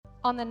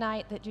on the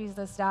night that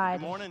Jesus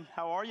died. Good morning.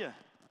 How are you?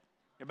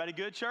 Everybody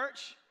good,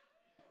 church?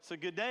 It's a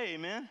good day,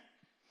 amen?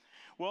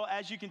 Well,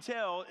 as you can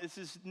tell, this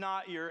is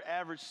not your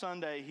average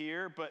Sunday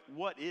here, but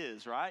what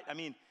is, right? I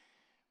mean,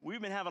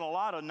 we've been having a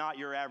lot of not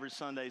your average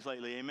Sundays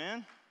lately,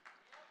 amen?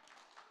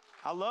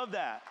 I love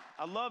that.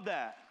 I love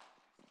that.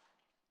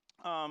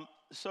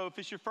 So if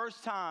it's your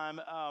first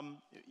time,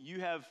 you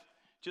have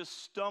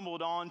just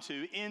stumbled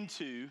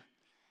into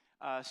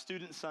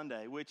Student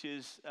Sunday, which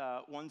is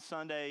one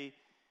Sunday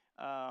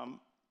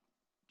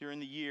during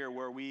the year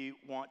where we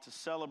want to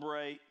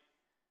celebrate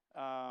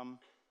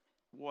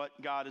what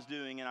God is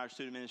doing in our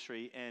student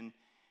ministry. And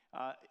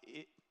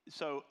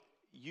so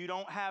you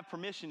don't have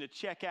permission to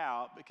check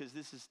out, because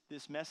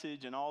this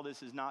message and all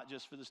this is not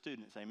just for the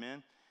students,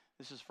 amen?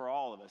 This is for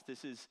all of us.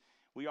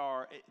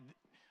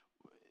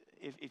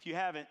 If you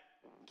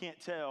can't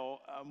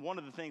tell, one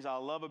of the things I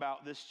love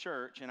about this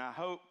church, and I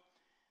hope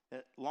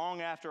that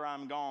long after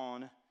I'm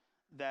gone,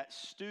 that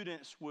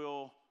students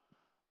will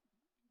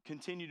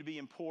continue to be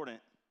important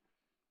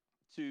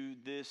to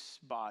this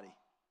body.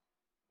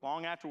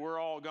 Long after we're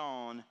all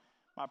gone,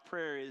 my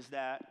prayer is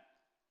that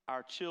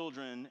our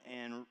children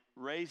and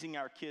raising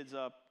our kids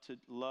up to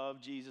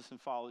love Jesus and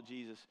follow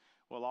Jesus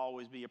will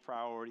always be a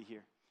priority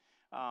here.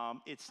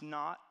 It's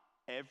not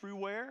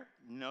everywhere,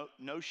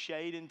 no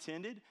shade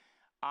intended.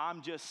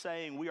 I'm just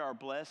saying we are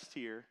blessed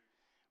here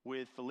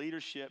with the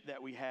leadership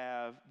that we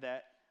have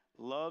that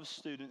loves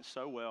students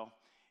so well.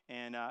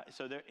 And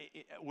so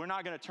we're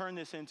not going to turn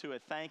this into a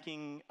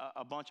thanking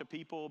a bunch of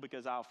people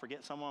because I'll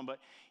forget someone. But,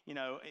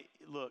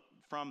 look,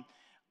 from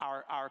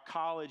our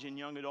college and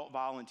young adult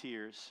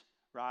volunteers,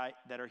 right,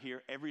 that are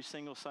here every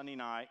single Sunday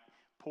night,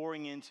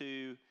 pouring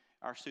into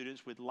our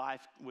students with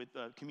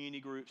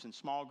community groups and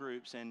small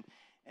groups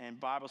and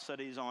Bible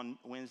studies on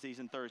Wednesdays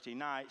and Thursday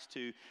nights,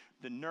 to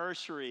the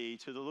nursery,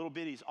 to the little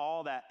bitties,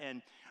 all that.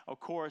 And, of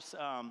course,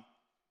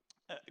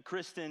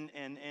 Kristen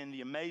and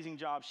the amazing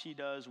job she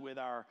does with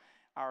our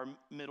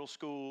middle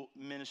school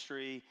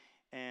ministry.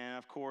 And,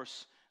 of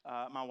course,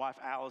 my wife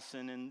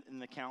Allison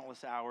and the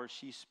countless hours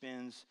she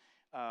spends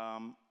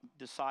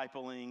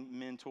discipling,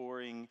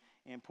 mentoring,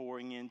 and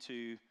pouring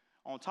into,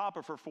 on top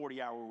of her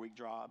 40-hour-a-week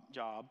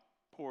job,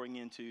 pouring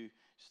into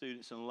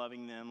students and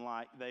loving them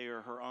like they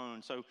are her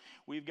own. So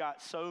we've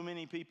got so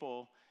many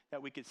people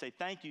that we could say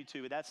thank you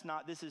to.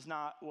 This is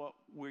not what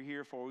we're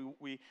here for.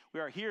 We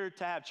are here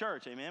to have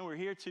church, amen? We're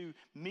here to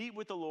meet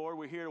with the Lord.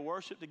 We're here to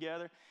worship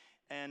together.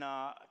 And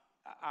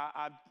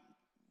I've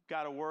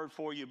got a word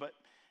for you. But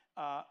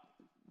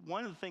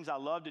one of the things I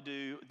love to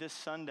do this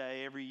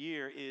Sunday every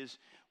year is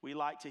we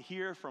like to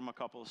hear from a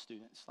couple of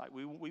students. Like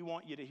we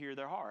want you to hear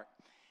their heart.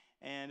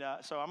 And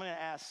so I'm going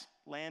to ask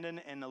Landon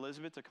and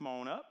Elizabeth to come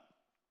on up.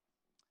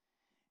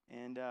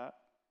 And,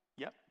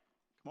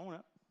 come on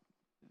up.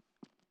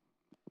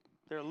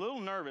 They're a little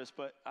nervous,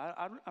 but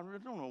I really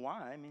don't know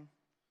why. I mean,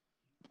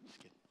 just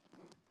kidding.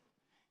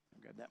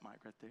 Grab that mic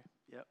right there.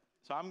 Yep.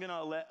 So I'm going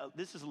to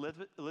this is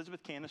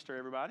Elizabeth Canister,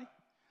 everybody.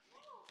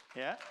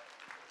 Yeah.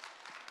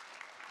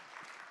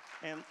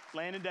 And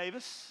Landon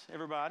Davis,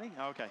 everybody.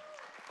 Okay.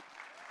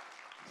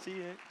 See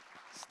it?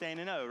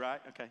 Standing O,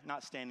 right? Okay.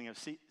 Not standing O,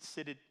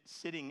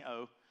 sitting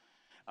O.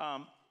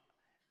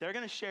 They're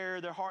going to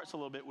share their hearts a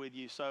little bit with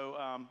you. So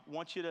I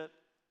want you to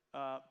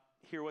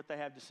hear what they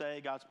have to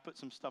say. God's put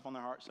some stuff on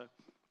their heart. So,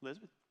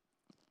 Elizabeth?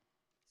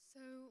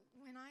 So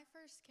when I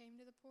first came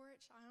to the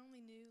Porch, I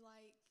only knew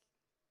like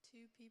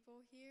 2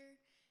 people here.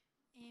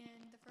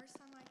 And the first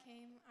time I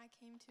came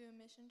to a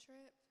mission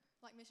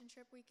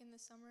trip week in the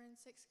summer in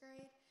 6th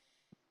grade.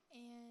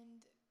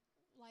 And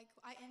like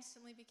I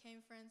instantly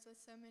became friends with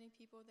so many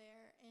people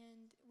there.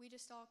 And we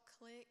just all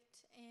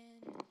clicked,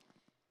 and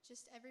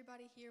just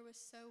everybody here was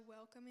so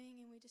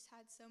welcoming, and we just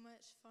had so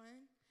much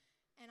fun.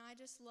 And I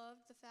just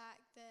loved the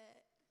fact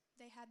that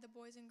they had the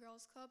Boys and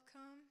Girls Club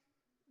come,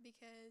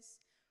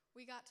 because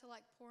we got to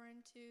like pour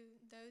into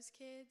those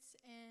kids,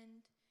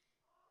 and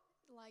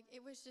like it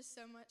was just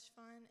so much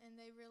fun, and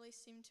they really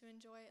seemed to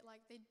enjoy it.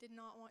 Like they did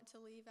not want to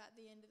leave at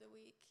the end of the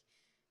week.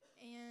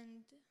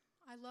 And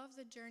I love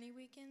the journey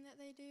weekend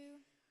that they do,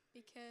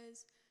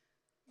 because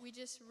we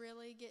just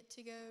really get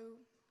to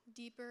go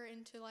deeper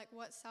into like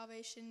what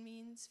salvation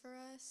means for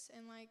us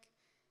and like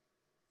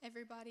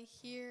everybody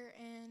here.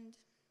 And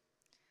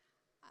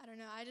I don't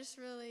know, I just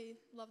really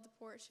love the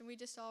Porch, and we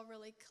just all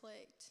really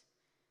clicked.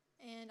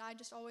 And I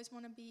just always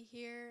want to be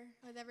here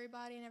with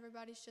everybody, and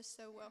everybody's just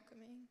so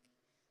welcoming.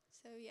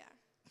 So yeah.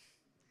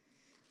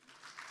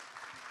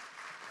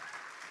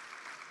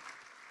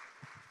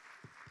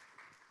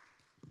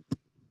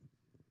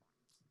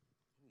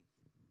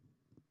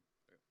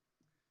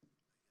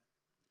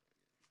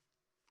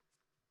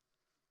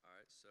 All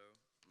right, so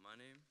my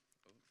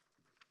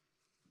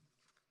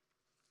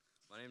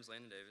name's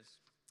Landon Davis.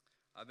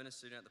 I've been a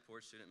student at the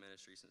Porch Student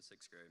Ministry since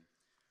 6th grade.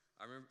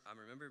 I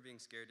remember being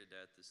scared to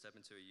death to step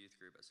into a youth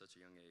group at such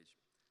a young age.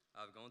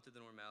 I've gone through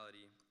the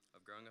normality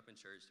of growing up in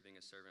church to being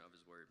a servant of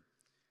His Word.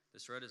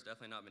 This road has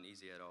definitely not been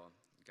easy at all.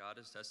 God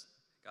has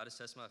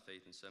tested my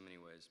faith in so many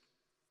ways.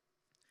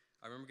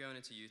 I remember going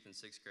into youth in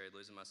 6th grade,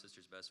 losing my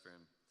sister's best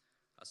friend.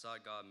 I saw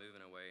God move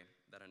in a way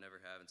that I never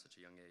have in such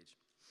a young age.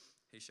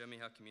 He showed me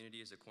how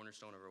community is a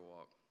cornerstone of our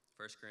walk.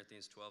 1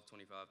 Corinthians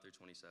 12:25 through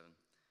 27.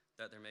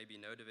 That there may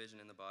be no division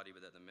in the body,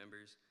 but that the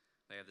members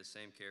may have the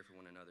same care for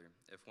one another.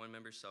 If one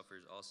member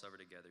suffers, all suffer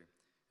together.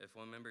 If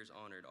one member is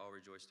honored, all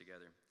rejoice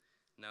together.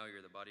 Now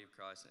you're the body of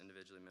Christ and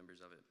individually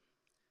members of it.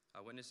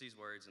 I witnessed these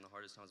words in the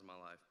hardest times of my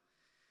life.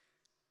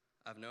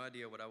 I have no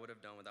idea what I would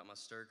have done without my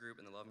stir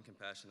group and the love and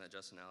compassion that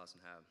Justin and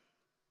Allison have.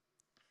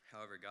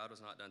 However, God was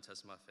not done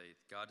testing my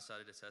faith. God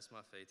decided to test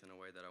my faith in a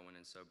way that I went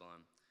in so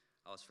blind.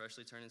 I was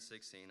freshly turning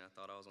 16. I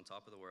thought I was on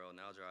top of the world,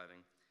 now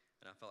driving,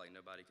 and I felt like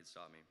nobody could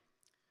stop me.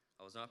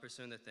 I was not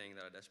pursuing the thing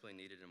that I desperately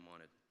needed and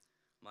wanted.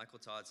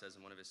 Michael Todd says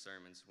in one of his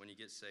sermons, when you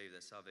get saved,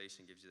 that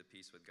salvation gives you the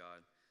peace with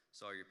God.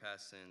 So are your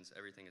past sins,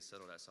 everything is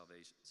settled at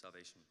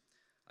salvation.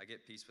 I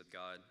get peace with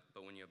God,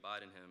 but when you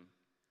abide in him,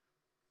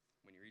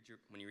 when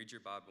you read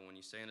your Bible, when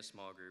you stay in a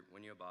small group,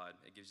 when you abide,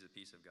 it gives you the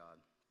peace of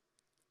God.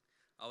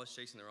 I was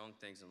chasing the wrong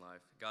things in life.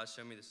 God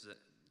showed me this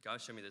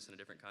in a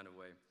different kind of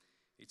way.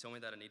 He told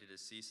me that I needed to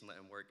cease and let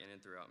him work in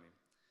and throughout me.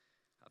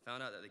 I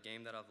found out that the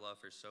game that I've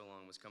loved for so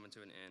long was coming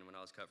to an end when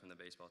I was cut from the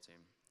baseball team.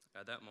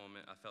 At that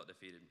moment, I felt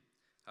defeated.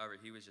 However,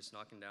 he was just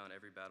knocking down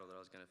every battle that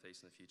I was going to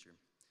face in the future.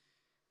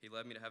 He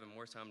led me to having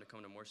more time to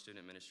come to more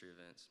student ministry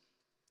events.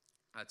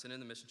 I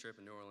attended the mission trip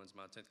in New Orleans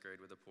my 10th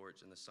grade with a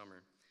Porch in the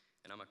summer,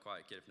 and I'm a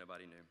quiet kid if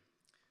nobody knew.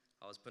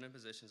 I was put in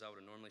positions I would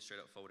have normally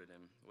straight up folded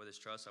in. With his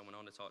trust, I went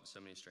on to talk to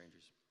so many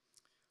strangers.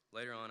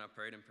 Later on, I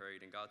prayed, and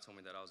God told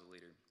me that I was a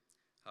leader.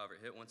 However,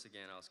 it hit once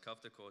again. I was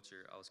cuffed to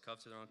culture, I was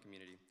cuffed to the wrong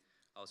community,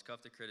 I was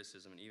cuffed to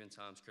criticism, and even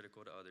times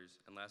critical to others,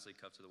 and lastly,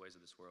 cuffed to the ways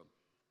of this world.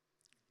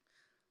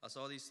 I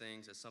saw these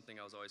things as something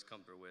I was always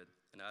comfortable with,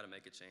 and I had to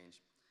make a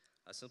change.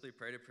 I simply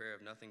prayed a prayer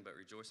of nothing but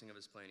rejoicing of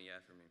his plan he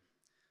had for me.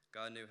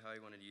 God knew how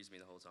he wanted to use me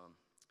the whole time.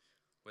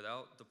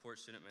 Without the Porch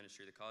student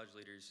ministry, the college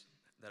leaders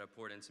that have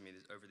poured into me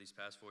over these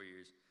past 4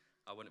 years,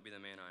 I wouldn't be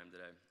the man I am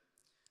today.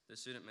 This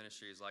student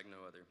ministry is like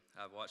no other.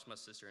 I've watched my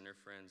sister and her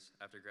friends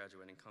after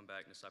graduating come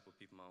back and disciple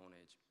people my own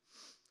age.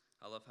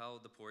 I love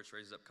how the Porch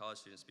raises up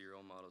college students to be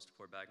role models to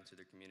pour back into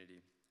their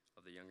community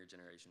of the younger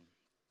generation.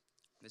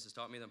 This has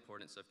taught me the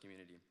importance of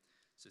community.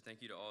 So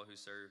thank you to all who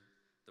serve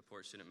the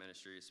Porch student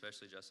ministry,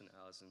 especially Justin and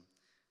Allison.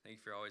 Thank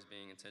you for always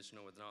being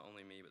intentional with not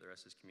only me, but the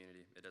rest of this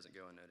community. It doesn't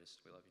go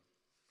unnoticed. We love you.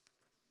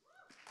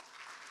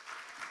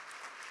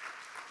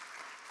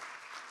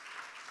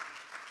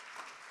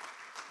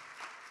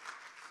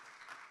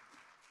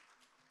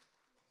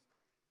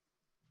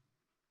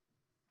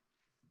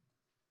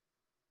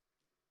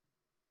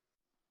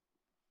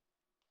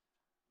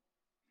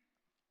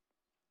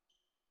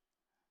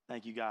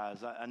 Thank you,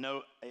 guys. I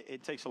know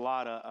it takes a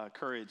lot of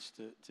courage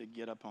to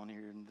get up on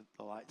here and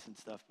the lights and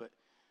stuff. But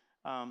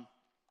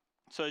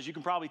so as you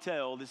can probably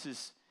tell, this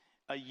is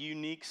a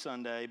unique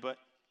Sunday. But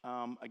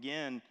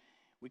again,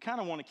 we kind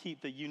of want to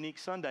keep the unique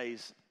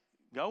Sundays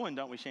going,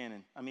 don't we,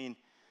 Shannon? I mean,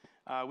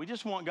 we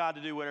just want God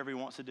to do whatever he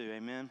wants to do.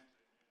 Amen.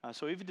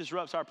 So if it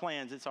disrupts our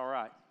plans, it's all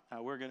right.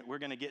 We're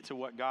gonna get to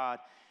what God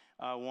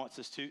wants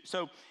us to.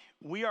 So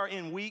we are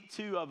in week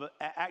 2 of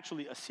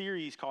actually a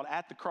series called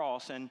At the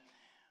Cross, and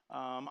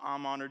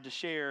I'm honored to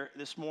share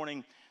this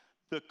morning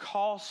the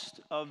cost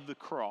of the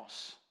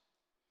cross.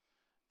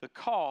 The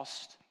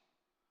cost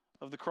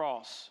of the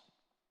cross.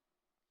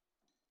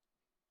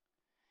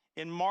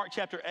 In Mark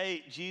chapter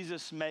 8,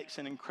 Jesus makes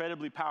an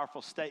incredibly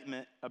powerful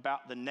statement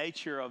about the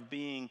nature of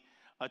being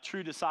a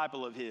true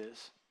disciple of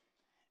his.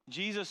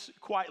 Jesus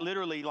quite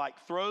literally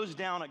throws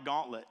down a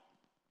gauntlet,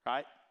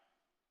 right?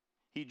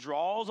 He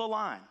draws a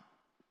line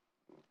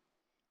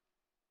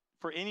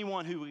for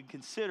anyone who would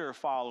consider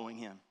following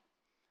him.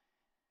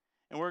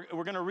 And we're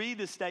going to read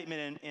this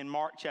statement in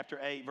Mark chapter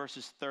 8,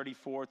 verses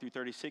 34 through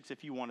 36,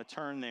 if you want to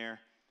turn there.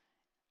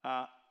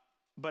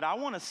 But I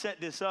want to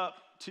set this up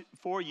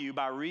for you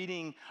by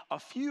reading a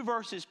few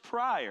verses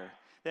prior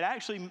that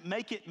actually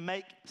make it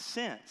make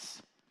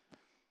sense.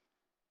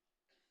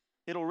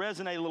 It'll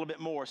resonate a little bit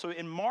more. So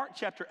in Mark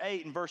chapter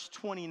 8 and verse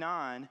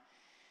 29,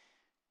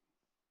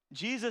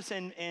 Jesus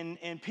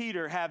and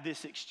Peter have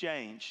this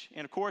exchange.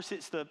 And of course,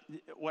 it's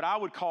what I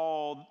would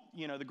call,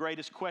 the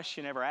greatest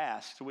question ever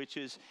asked, which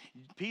is,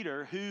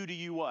 Peter, who do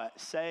you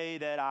what? Say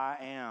that I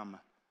am.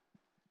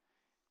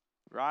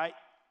 Right?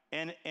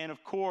 And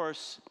of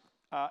course,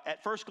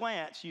 at first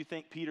glance, you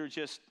think Peter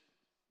just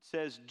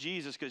says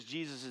Jesus, because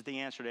Jesus is the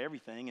answer to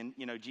everything.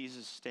 And, Jesus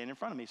is standing in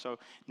front of me. So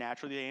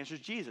naturally, the answer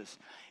is Jesus.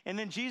 And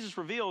then Jesus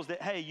reveals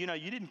that, hey, you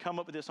didn't come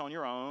up with this on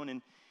your own.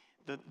 And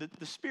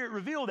the Spirit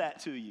revealed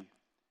that to you.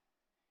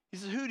 He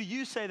says, who do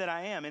you say that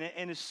I am?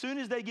 And as soon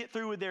as they get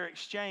through with their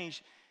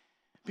exchange,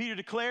 Peter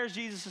declares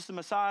Jesus is the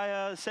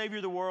Messiah, Savior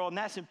of the world, and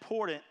that's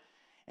important,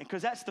 and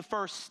because that's the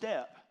first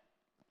step.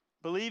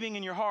 Believing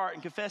in your heart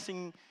and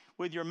confessing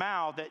with your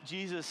mouth that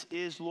Jesus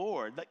is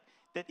Lord,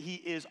 that he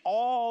is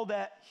all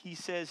that he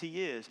says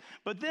he is.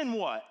 But then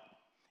what?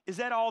 Is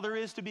that all there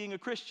is to being a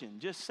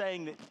Christian? Just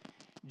saying that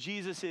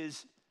Jesus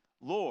is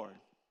Lord?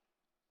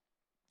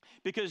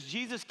 Because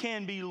Jesus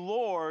can be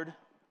Lord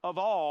of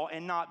all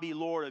and not be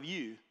Lord of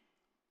you.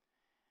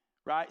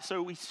 Right?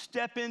 So we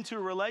step into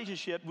a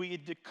relationship, we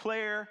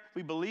declare,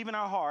 we believe in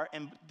our heart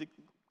and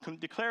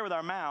declare with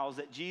our mouths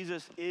that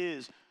Jesus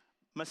is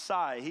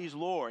Messiah. He's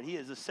Lord. He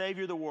is the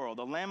Savior of the world,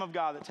 the Lamb of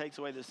God that takes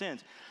away the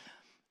sins.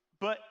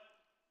 But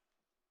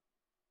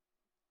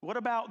what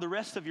about the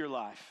rest of your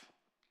life?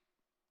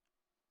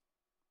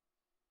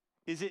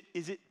 Is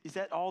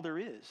that all there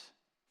is?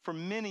 For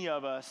many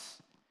of us,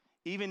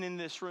 even in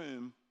this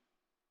room,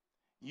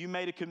 you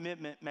made a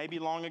commitment maybe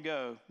long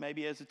ago,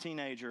 maybe as a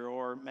teenager,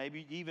 or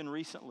maybe even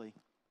recently.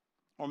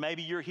 Or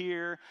maybe you're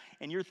here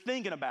and you're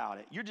thinking about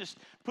it. You're just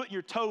putting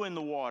your toe in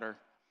the water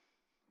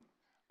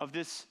of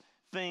this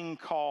thing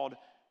called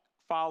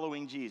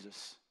following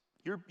Jesus.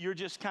 You're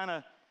just kind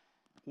of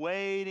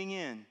wading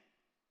in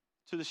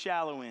to the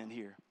shallow end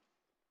here.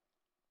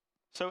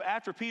 So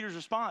after Peter's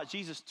response,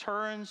 Jesus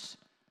turns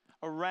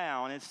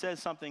around and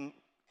says something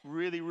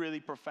really, really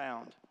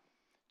profound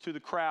to the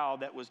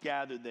crowd that was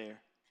gathered there.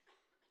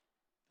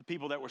 The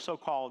people that were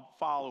so-called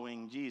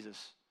following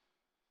Jesus.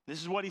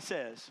 This is what he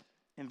says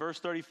in verse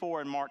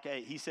 34 in Mark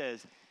 8. He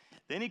says,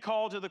 "Then he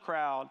called to the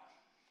crowd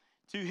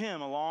to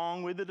him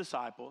along with the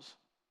disciples,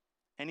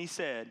 and he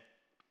said,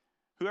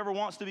 'Whoever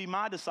wants to be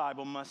my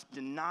disciple must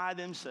deny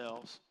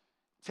themselves,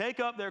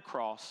 take up their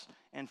cross,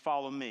 and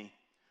follow me.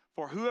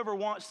 For whoever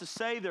wants to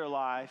save their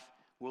life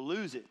will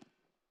lose it.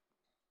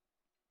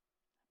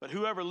 But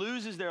whoever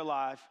loses their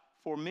life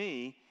for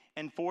me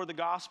and for the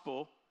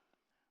gospel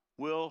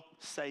will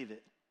save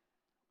it.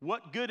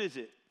 What good is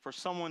it for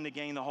someone to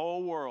gain the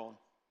whole world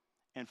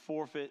and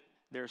forfeit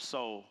their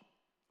soul?'"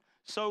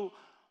 So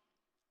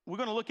we're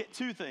going to look at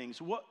two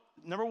things.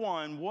 Number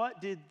one, what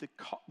did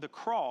the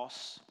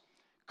cross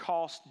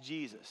cost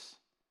Jesus?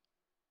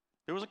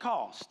 There was a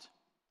cost.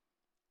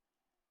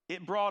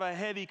 It brought a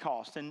heavy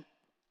cost, and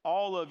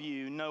all of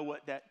you know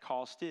what that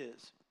cost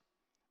is.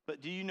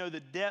 But do you know the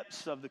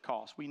depths of the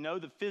cost? We know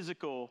the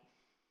physical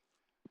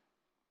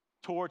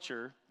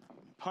torture,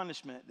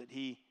 punishment that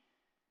he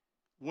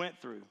went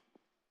through.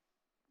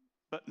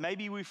 But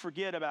maybe we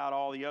forget about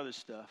all the other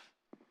stuff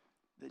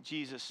that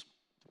the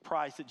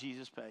price that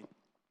Jesus paid.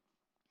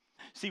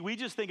 See, we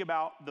just think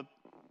about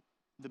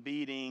the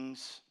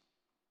beatings,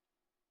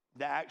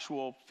 the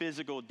actual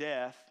physical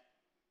death.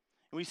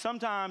 And we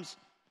sometimes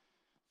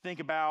think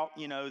about,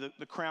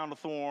 the crown of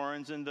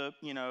thorns and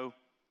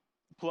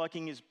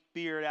plucking his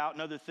beard out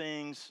and other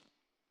things.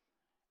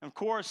 And of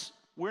course,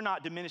 we're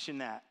not diminishing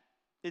that.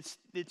 It's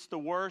the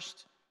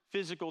worst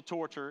physical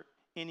torture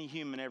any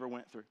human ever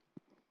went through.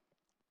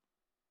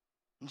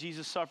 And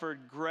Jesus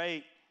suffered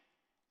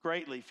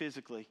greatly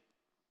physically.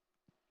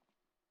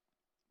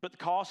 But the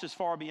cost is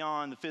far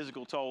beyond the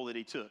physical toll that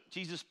he took.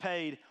 Jesus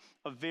paid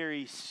a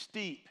very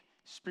steep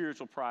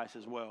spiritual price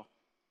as well.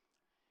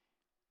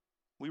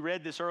 We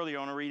read this earlier. I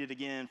want to read it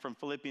again from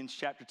Philippians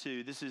chapter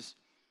 2. This is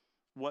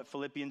what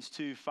Philippians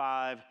 2,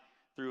 5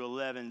 through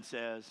 11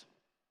 says.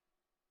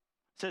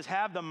 It says,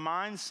 "Have the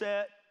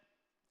mindset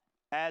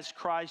as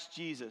Christ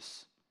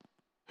Jesus,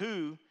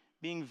 who,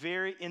 being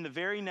in the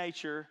very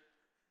nature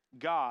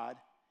God,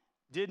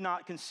 did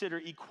not consider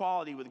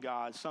equality with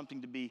God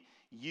something to be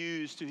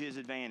used to his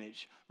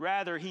advantage.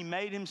 Rather, he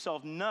made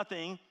himself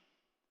nothing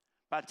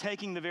by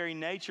taking the very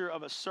nature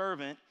of a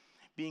servant,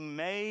 being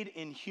made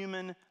in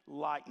human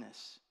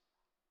likeness.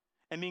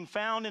 And being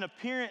found in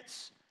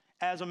appearance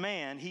as a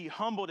man, he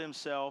humbled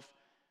himself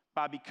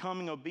by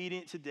becoming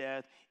obedient to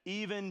death,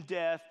 even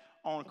death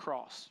on a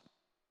cross.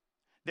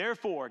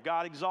 Therefore,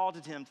 God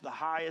exalted him to the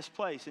highest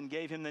place and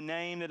gave him the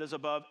name that is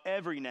above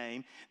every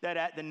name, that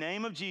at the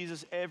name of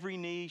Jesus every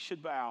knee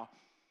should bow,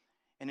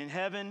 and in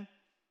heaven,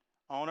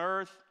 on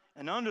earth,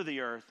 and under the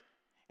earth,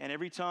 and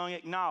every tongue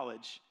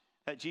acknowledge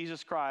that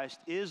Jesus Christ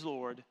is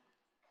Lord,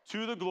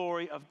 to the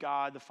glory of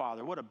God the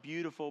Father." What a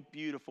beautiful,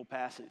 beautiful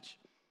passage.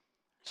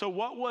 So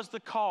what was the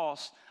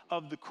cost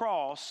of the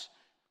cross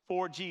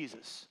for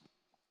Jesus?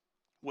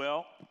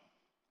 Well,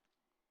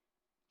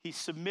 he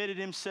submitted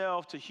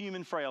himself to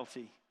human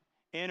frailty,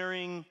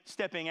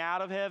 stepping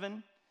out of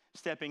heaven,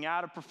 stepping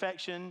out of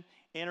perfection,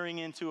 entering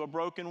into a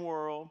broken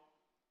world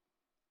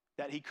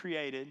that he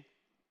created,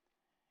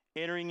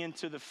 entering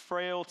into the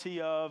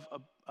frailty of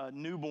a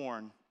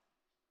newborn,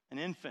 an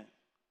infant.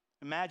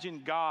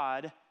 Imagine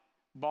God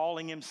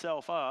balling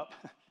himself up,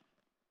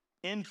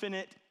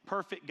 infinite,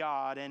 perfect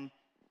God, and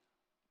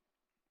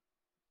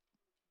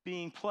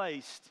being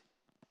placed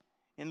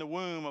in the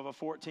womb of a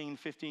 14,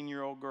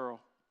 15-year-old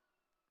girl.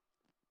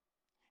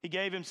 He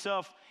gave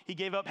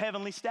up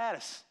heavenly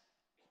status,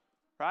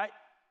 right?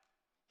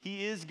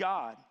 He is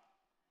God.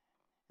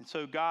 And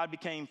so God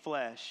became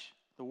flesh.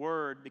 The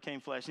Word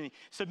became flesh. And he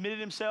submitted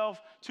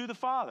himself to the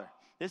Father.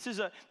 This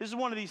is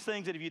one of these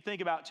things that if you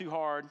think about too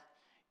hard,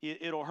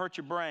 it'll hurt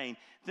your brain.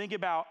 Think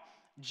about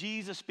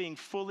Jesus being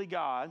fully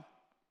God,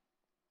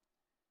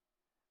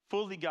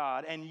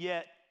 and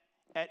yet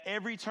at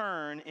every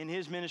turn in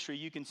his ministry,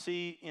 you can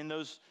see in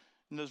those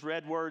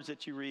red words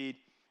that you read,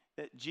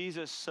 that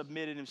Jesus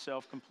submitted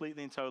himself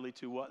completely and totally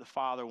to what the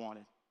Father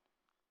wanted.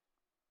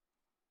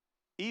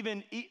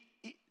 Even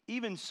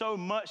even so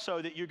much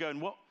so that you're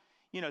going, well,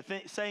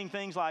 saying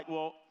things like,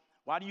 well,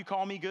 why do you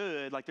call me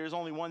good? Like there's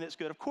only one that's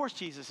good. Of course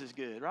Jesus is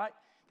good, right?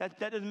 That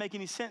doesn't make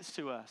any sense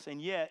to us.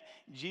 And yet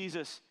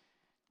Jesus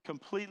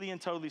completely and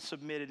totally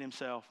submitted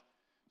himself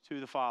to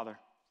the Father.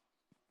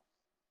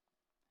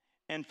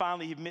 And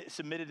finally, he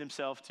submitted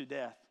himself to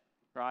death,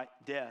 right?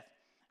 Death.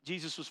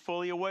 Jesus was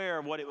fully aware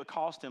of what it would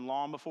cost him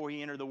long before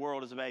he entered the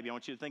world as a baby. I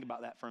want you to think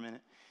about that for a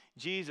minute.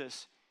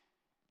 Jesus,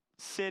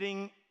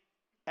 sitting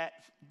at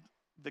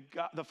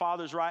the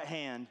Father's right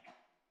hand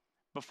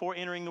before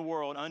entering the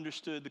world,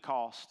 understood the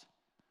cost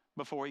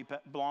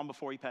long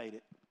before he paid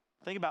it.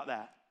 Think about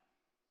that.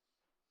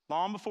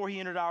 Long before he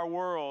entered our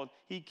world,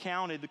 he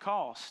counted the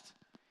cost.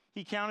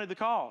 He counted the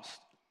cost.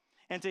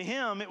 And to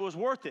him, it was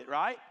worth it,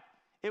 right?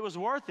 It was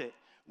worth it.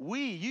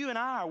 You and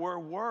I were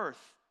worth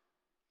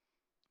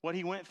what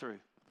he went through.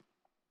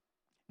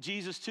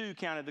 Jesus, too,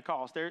 counted the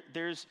cost.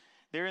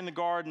 They're in the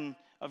Garden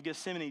of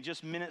Gethsemane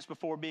just minutes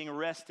before being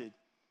arrested.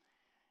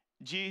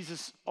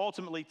 Jesus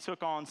ultimately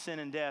took on sin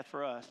and death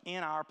for us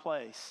in our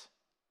place.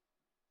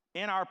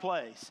 In our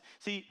place.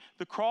 See,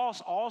 the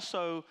cross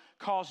also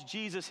cost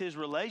Jesus his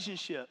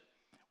relationship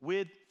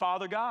with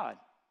Father God.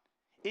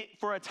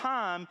 For a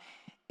time,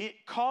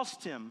 it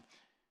cost him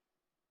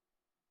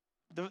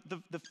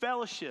the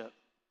fellowship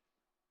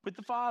with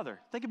the Father.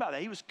 Think about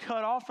that. He was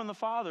cut off from the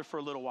Father for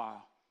a little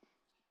while.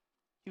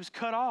 He was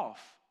cut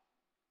off.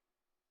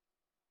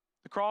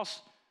 The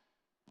cross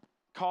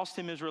cost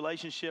him his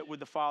relationship with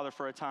the Father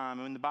for a time.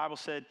 And when the Bible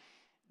said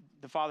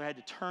the Father had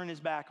to turn his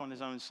back on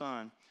his own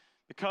Son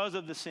because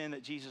of the sin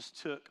that Jesus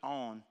took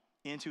on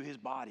into his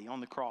body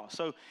on the cross.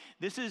 So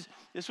this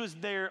was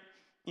their,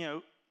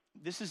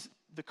 this is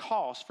the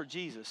cost for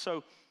Jesus.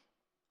 So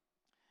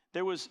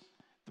there was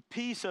the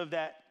piece of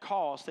that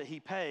cost that he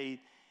paid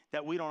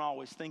that we don't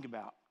always think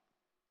about.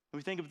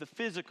 We think of the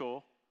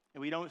physical,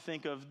 and we don't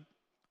think of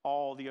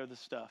all the other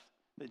stuff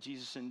that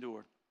Jesus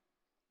endured.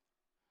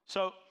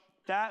 So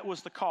that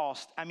was the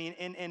cost. I mean,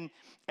 and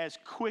as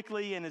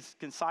quickly and as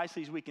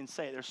concisely as we can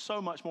say it, there's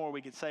so much more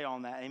we could say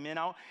on that, amen?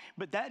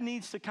 But that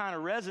needs to kind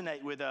of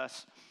resonate with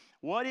us.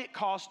 What it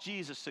cost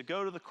Jesus to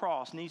go to the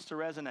cross needs to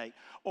resonate,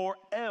 or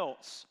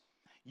else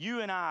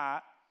you and I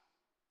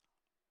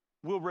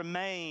will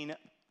remain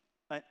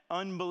an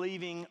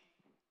unbelieving,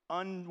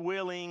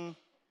 unwilling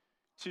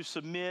to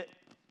submit,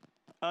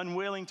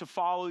 unwilling to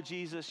follow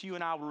Jesus. You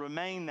and I will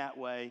remain that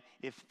way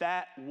if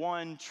that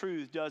one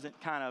truth doesn't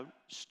kind of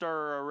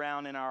stir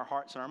around in our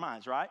hearts and our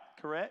minds, right?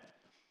 Correct?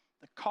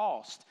 The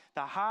cost,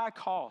 the high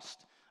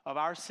cost of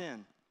our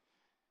sin,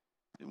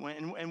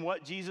 and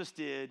what Jesus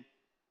did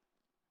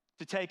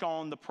to take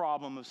on the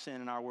problem of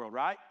sin in our world,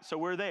 right? So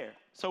we're there.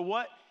 So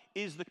what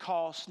is the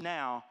cost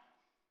now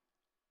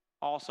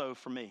also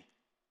for me?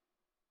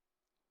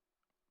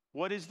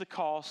 What is the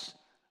cost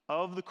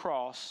of the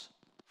cross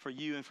for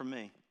you and for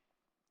me?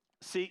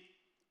 See,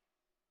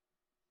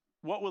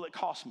 what will it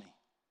cost me?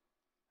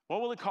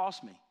 What will it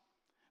cost me?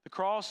 The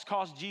cross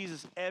cost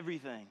Jesus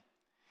everything.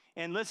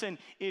 And listen,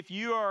 if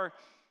you are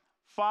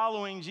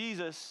following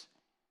Jesus,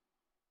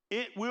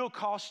 it will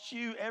cost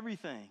you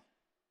everything.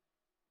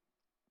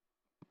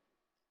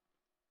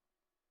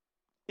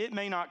 It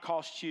may not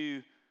cost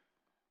you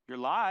your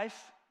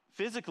life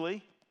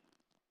physically.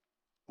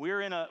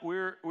 We're in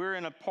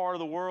a part of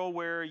the world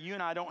where you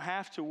and I don't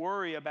have to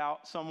worry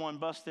about someone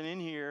busting in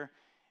here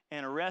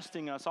and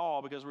arresting us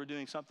all because we're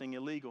doing something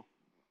illegal.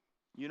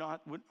 You don't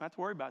have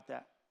to worry about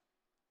that.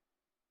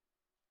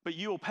 But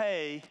you'll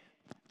pay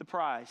the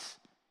price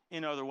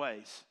in other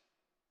ways.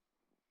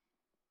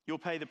 You'll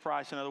pay the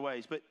price in other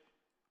ways. But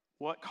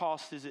what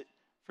cost is it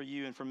for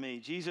you and for me?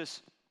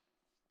 Jesus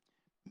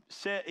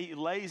he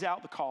lays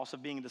out the cost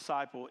of being a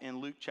disciple in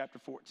Luke chapter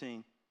 14.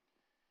 I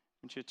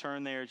want you to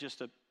turn there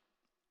just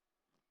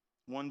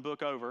one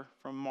book over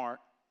from Mark,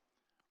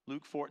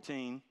 Luke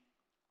 14,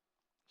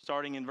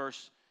 starting in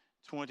verse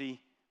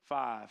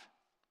 25. It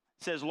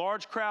says,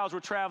 large crowds were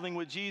traveling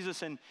with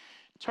Jesus, and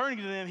turning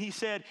to them, he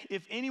said,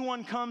 if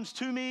anyone comes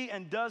to me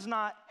and does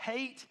not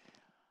hate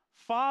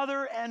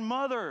father and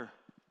mother,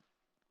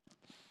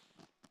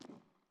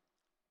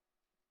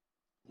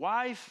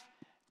 wife,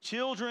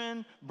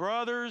 children,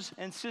 brothers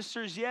and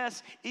sisters,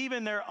 yes,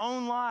 even their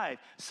own life,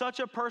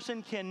 such a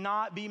person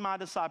cannot be my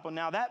disciple.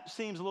 Now that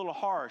seems a little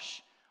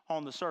harsh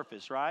on the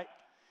surface, right?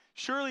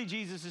 Surely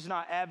Jesus is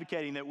not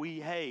advocating that we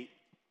hate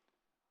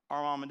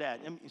our mom and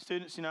dad. And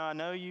students, I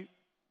know you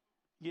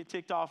get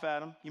ticked off at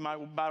them. You might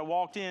have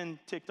walked in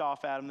ticked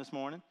off at them this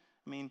morning.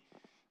 I mean,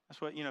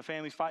 that's what,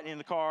 families fighting in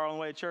the car on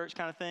the way to church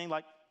kind of thing.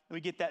 Like, we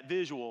get that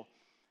visual.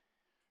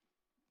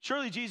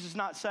 Surely Jesus is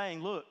not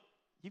saying, look,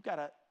 you've got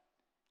to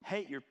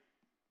hate your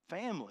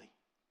family.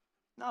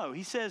 No,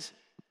 he says,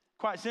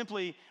 quite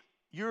simply,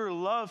 your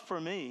love for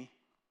me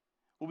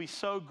will be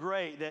so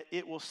great that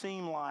it will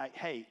seem like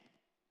hate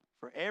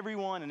for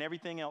everyone and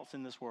everything else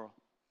in this world.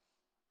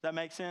 Does that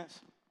make sense?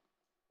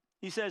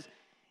 He says,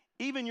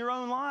 even your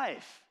own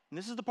life. And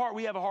this is the part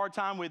we have a hard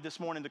time with this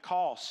morning, the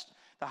cost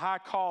The high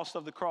cost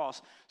of the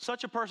cross.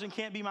 Such a person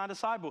can't be my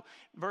disciple.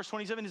 Verse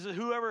 27 is,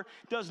 whoever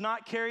does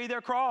not carry their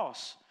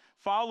cross,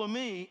 follow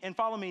me,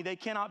 they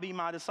cannot be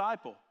my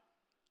disciple.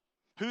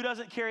 Who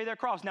doesn't carry their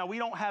cross? Now, we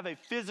don't have a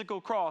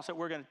physical cross that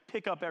we're going to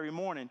pick up every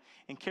morning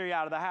and carry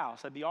out of the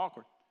house. That'd be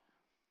awkward.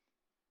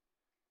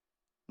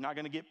 Not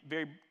going to get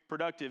very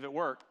productive at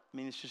work. I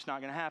mean, it's just not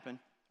going to happen.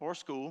 Or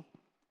school.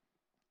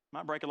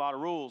 Might break a lot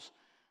of rules.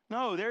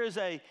 No, there is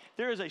a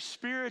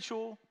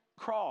spiritual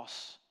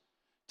cross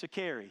to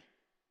carry.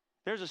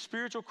 There's a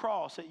spiritual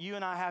cross that you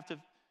and I have to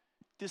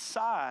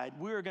decide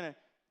we're going to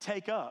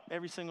take up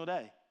every single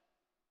day.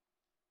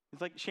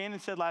 It's like Shannon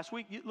said last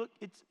week, look,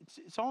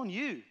 it's on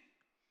you.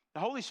 The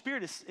Holy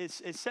Spirit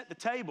is set the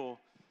table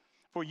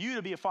for you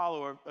to be a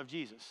follower of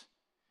Jesus.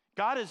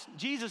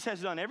 Jesus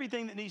has done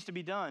everything that needs to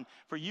be done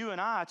for you and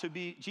I to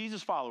be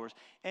Jesus followers.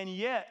 And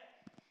yet,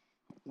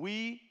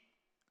 we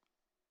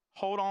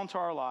hold on to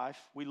our life.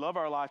 We love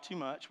our life too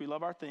much. We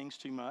love our things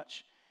too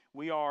much.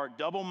 We are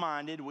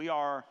double-minded. We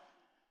are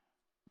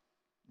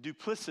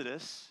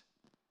duplicitous.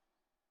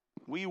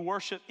 We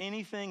worship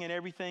anything and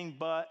everything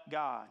but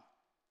God.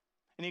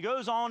 And he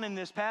goes on in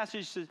this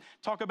passage to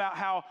talk about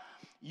how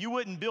you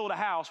wouldn't build a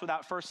house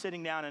without first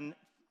sitting down and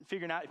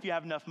figuring out if you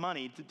have enough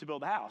money to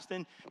build a house.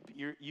 Then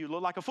you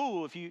look like a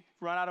fool if you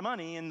run out of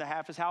money and the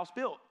half is house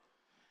built.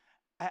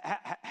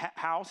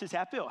 House is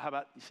half built. How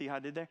about, you see how I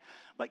did there?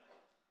 Like,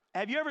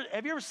 have you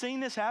ever seen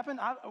this happen?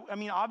 I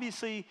mean,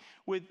 obviously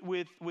with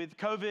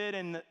COVID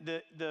and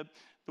the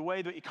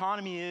way the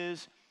economy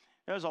is,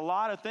 there's a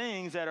lot of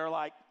things that are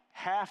like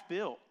half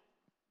built,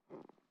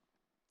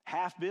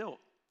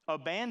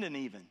 abandoned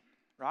even,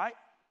 right?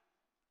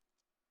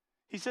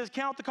 He says,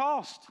 count the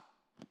cost.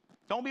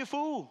 Don't be a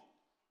fool.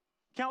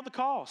 Count the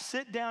cost.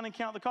 Sit down and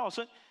count the cost.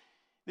 So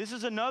this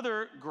is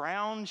another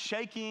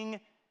ground-shaking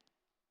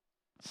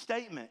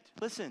statement.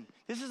 Listen,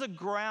 this is a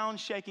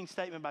ground-shaking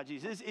statement by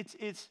Jesus.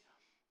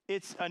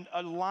 It's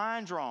a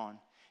line drawn.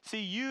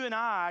 See, you and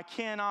I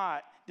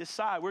cannot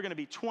decide we're going to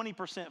be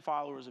 20%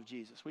 followers of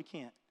Jesus. We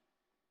can't.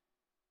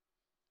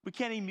 We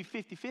can't even be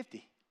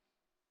 50-50.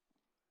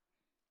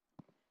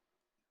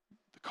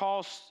 The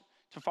cost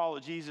to follow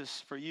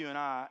Jesus for you and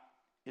I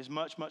is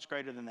much, much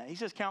greater than that. He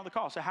says count the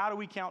cost. So how do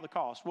we count the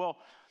cost? Well,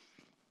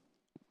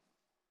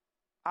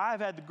 I've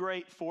had the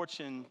great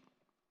fortune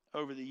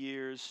over the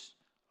years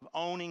of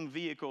owning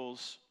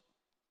vehicles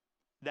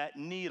that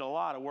need a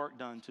lot of work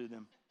done to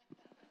them.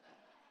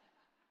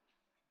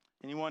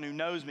 Anyone who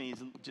knows me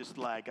is just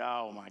like,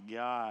 oh my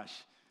gosh.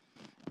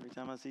 Every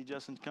time I see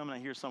Justin coming, I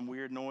hear some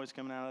weird noise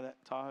coming out of that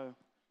Tahoe.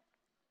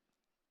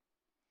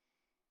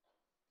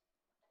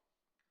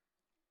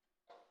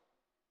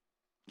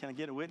 Can I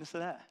get a witness to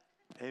that?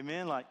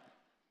 Amen. Like,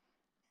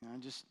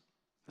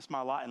 that's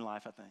my lot in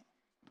life, I think.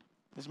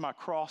 This is my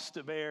cross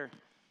to bear.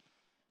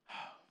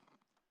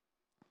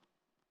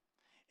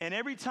 And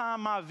every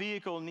time my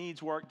vehicle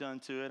needs work done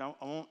to it, I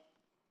won't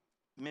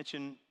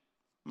mention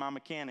my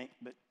mechanic,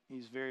 but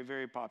he's very,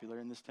 very popular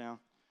in this town.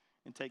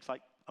 It takes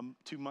like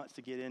 2 months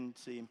to get in and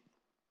see him.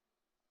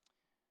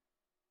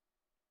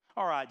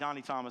 All right,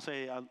 Donnie Thomas.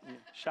 Hey,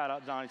 shout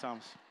out to Donnie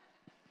Thomas.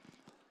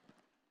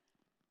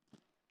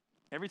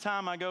 Every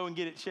time I go and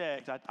get it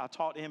checked, I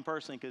talk to him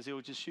personally because he'll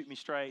just shoot me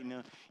straight.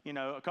 And,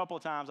 a couple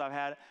of times I've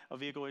had a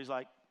vehicle where he's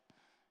like,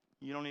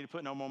 you don't need to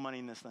put no more money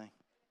in this thing.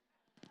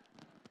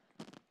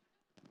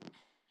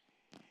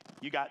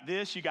 You got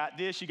this, you got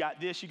this, you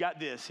got this, you got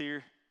this.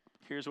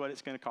 Here's what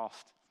it's going to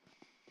cost.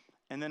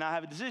 And then I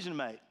have a decision to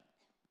make.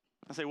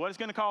 I say, what is it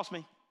going to cost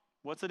me?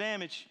 What's the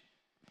damage?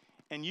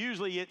 And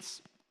usually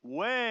it's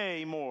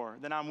way more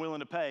than I'm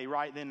willing to pay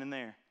right then and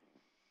there.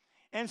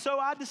 And so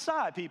I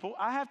decide, people,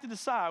 I have to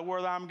decide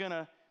whether I'm going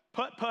to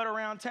putt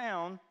around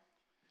town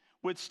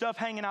with stuff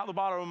hanging out the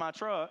bottom of my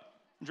truck,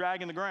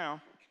 dragging the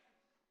ground.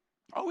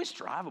 Oh, it's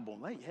drivable.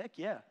 Hey, heck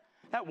yeah.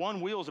 That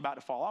one wheel's about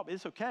to fall off.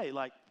 It's okay.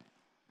 Like,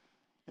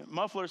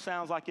 muffler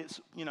sounds like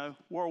it's,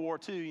 World War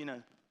II,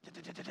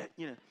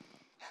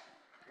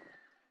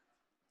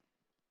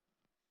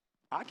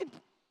 I could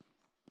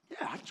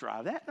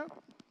drive that. No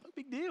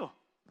big deal.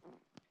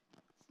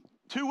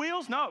 2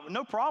 wheels?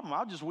 No problem.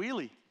 I'll just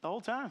wheelie the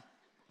whole time.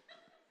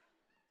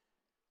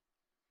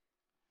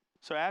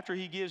 So after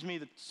he gives me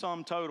the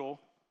sum total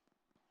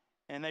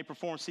and they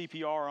perform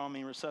CPR on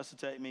me,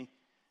 resuscitate me,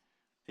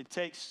 it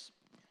takes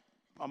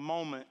a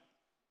moment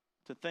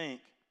to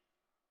think,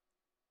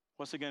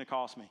 what's it going to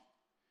cost me?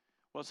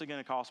 What's it going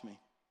to cost me?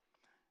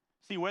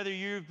 See, whether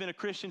you've been a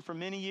Christian for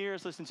many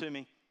years, listen to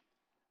me,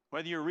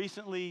 whether you're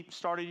recently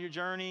started your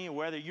journey or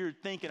whether you're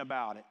thinking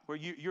about it, where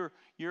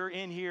you're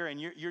in here and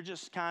you're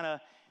just kind of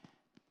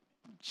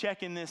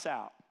checking this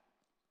out.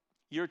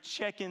 You're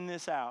checking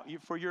this out.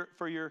 For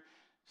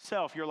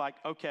yourself, you're like,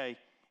 okay,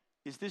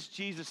 is this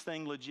Jesus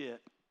thing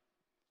legit?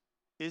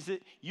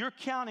 You're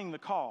counting the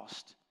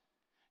cost.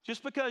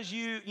 Just because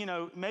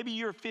maybe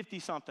you're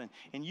 50-something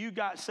and you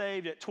got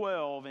saved at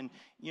 12 and,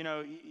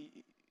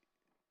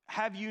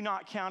 have you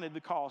not counted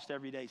the cost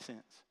every day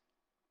since?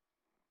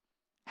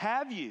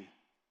 Have you?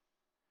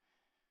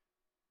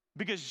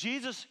 Because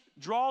Jesus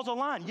draws a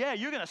line. Yeah,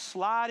 you're going to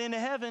slide into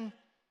heaven,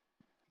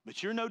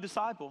 but you're no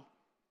disciple.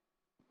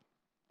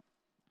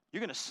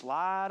 You're going to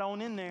slide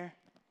on in there.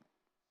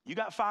 You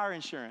got fire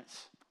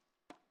insurance,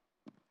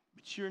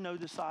 but you're no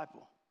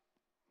disciple.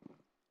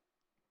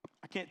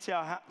 I can't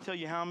tell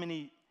you how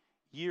many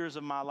years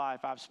of my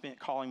life I've spent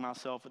calling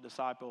myself a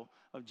disciple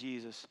of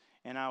Jesus,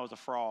 and I was a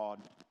fraud.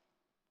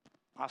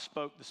 I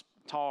spoke this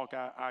talk.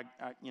 I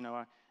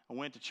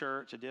went to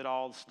church. I did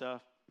all the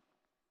stuff.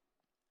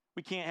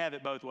 We can't have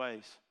it both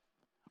ways.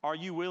 Are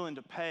you willing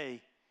to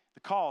pay the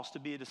cost to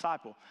be a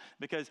disciple?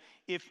 Because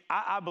if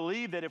I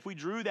believe that if we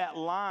drew that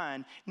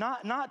line,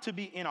 not to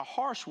be in a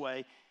harsh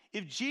way,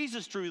 if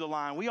Jesus drew the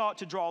line, we ought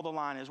to draw the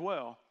line as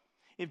well.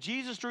 If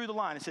Jesus drew the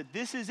line and said,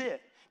 this is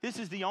it, this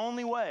is the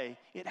only way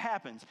it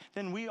happens,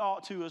 then we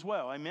ought to as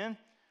well. Amen?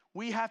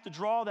 We have to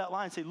draw that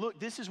line and say, look,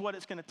 this is what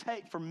it's going to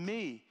take for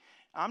me.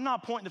 I'm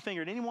not pointing the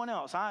finger at anyone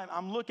else.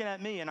 I'm looking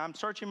at me and I'm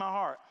searching my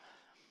heart.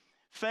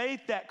 Faith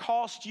that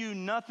costs you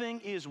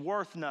nothing is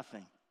worth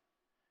nothing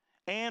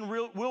and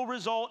will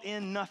result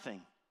in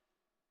nothing.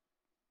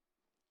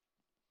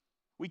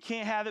 We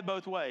can't have it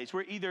both ways.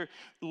 We're either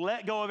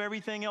let go of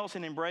everything else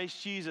and embrace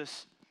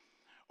Jesus,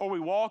 or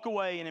we walk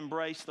away and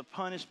embrace the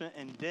punishment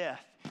and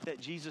death that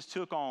Jesus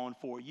took on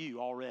for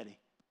you already.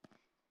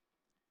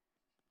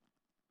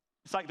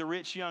 It's like the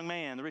rich young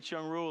man, the rich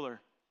young ruler,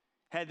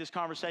 had this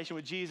conversation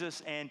with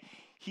Jesus, and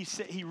he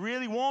said he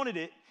really wanted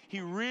it. He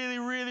really,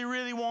 really,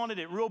 really wanted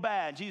it real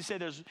bad. Jesus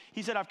said,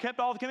 he said, I've kept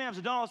all the commandments,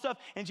 I've done all the stuff.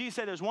 And Jesus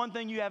said, there's one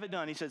thing you haven't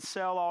done. He said,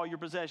 sell all your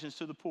possessions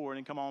to the poor and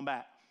then come on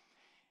back.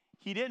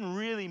 He didn't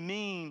really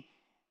mean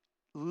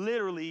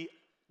literally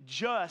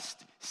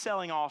just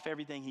selling off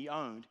everything he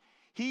owned.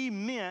 He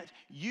meant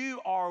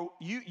your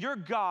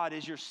God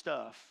is your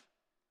stuff.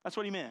 That's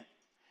what he meant.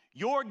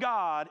 Your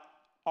God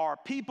are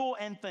people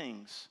and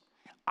things.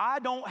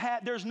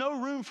 There's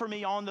no room for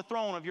me on the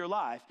throne of your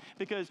life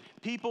because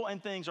people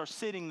and things are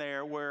sitting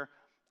there where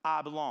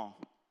I belong.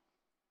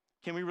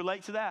 Can we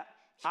relate to that?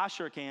 I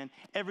sure can.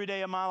 Every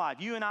day of my life.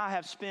 You and I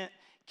have spent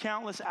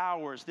countless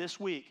hours this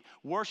week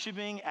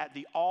worshiping at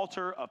the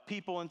altar of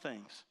people and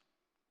things.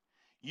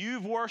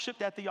 You've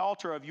worshiped at the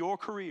altar of your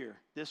career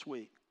this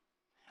week.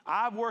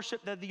 I've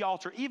worshiped at the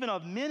altar even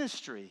of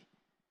ministry.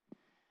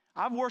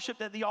 I've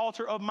worshiped at the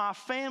altar of my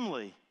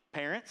family,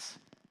 parents.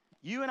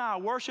 You and I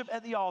worship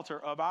at the altar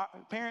of our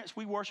parents.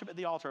 We worship at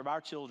the altar of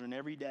our children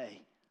every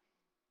day.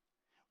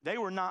 They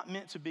were not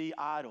meant to be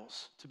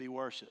idols to be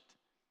worshiped.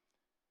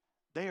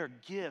 They are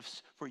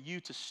gifts for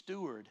you to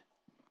steward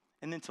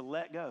and then to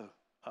let go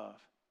of.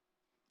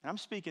 And I'm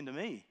speaking to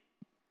me.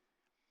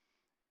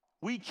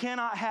 We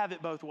cannot have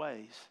it both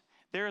ways.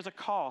 There is a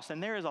cost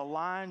and there is a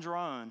line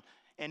drawn,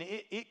 and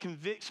it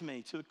convicts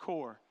me to the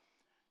core.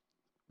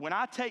 When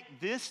I take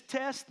this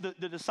test,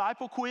 the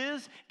disciple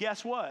quiz,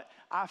 guess what?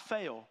 I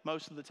fail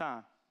most of the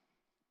time.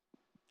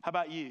 How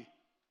about you?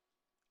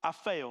 I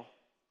fail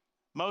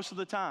most of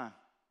the time.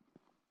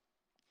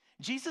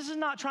 Jesus is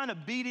not trying to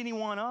beat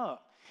anyone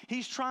up.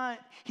 He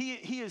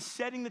is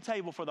setting the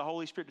table for the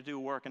Holy Spirit to do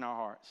a work in our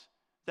hearts.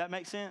 Does that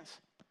make sense?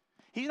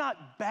 He's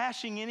not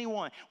bashing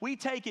anyone. We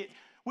take it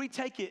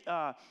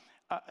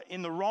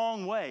in the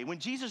wrong way. When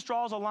Jesus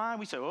draws a line,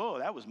 we say, oh,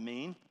 that was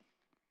mean.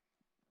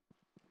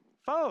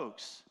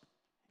 Folks,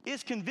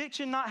 is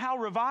conviction not how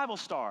revival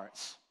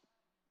starts?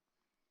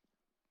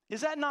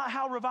 Is that not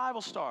how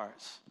revival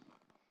starts?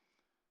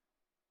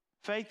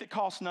 Faith that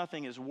costs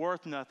nothing is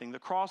worth nothing. The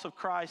cross of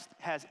Christ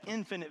has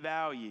infinite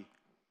value.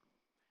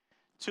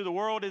 To the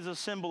world, it is a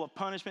symbol of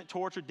punishment,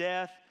 torture,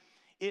 death.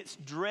 It's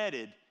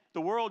dreaded.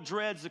 The world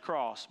dreads the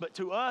cross, but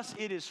to us,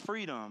 it is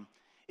freedom.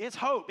 It's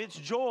hope. It's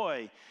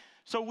joy.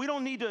 So we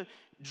don't need to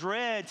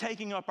dread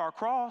taking up our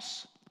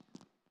cross.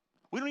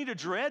 We don't need to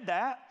dread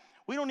that.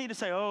 We don't need to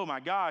say, oh my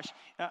gosh,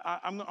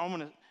 I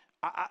want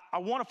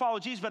to follow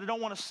Jesus, but I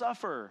don't want to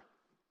suffer.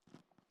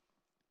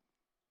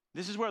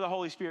 This is where the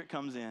Holy Spirit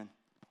comes in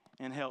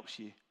and helps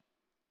you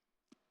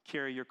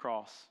carry your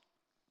cross.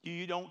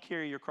 You don't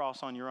carry your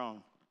cross on your own.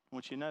 I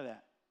want you to know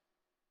that.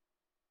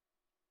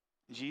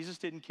 Jesus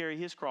didn't carry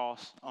his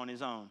cross on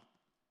his own,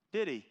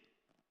 did he?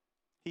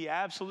 He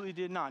absolutely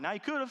did not. Now, he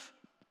could have.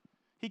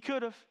 He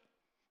could have.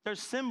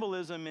 There's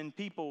symbolism in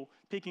people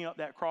picking up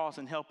that cross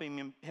and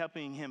helping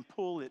him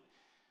pull it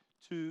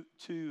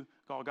to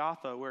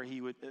Golgotha, where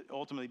he would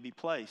ultimately be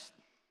placed.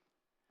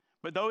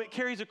 But though it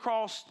carries a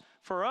cost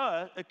for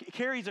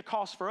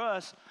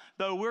us,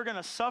 though we're going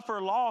to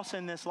suffer loss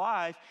in this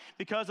life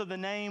because of the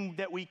name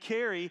that we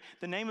carry,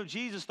 the name of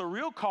Jesus, the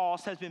real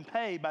cost has been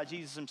paid by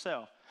Jesus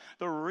himself.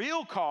 The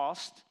real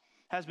cost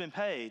has been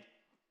paid.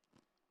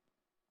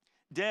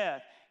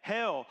 Death,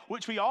 hell,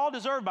 which we all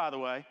deserve, by the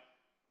way.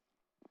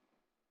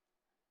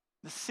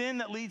 The sin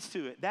that leads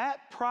to it.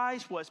 That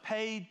price was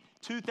paid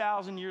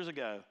 2,000 years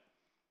ago.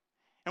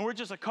 And we're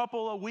just a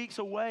couple of weeks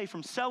away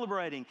from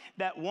celebrating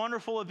that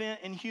wonderful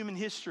event in human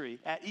history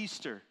at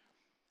Easter.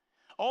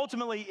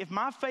 Ultimately, if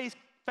my faith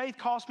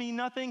costs me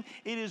nothing,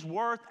 it is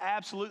worth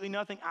absolutely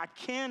nothing. I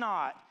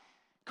cannot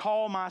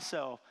call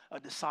myself a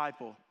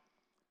disciple.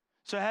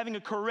 So having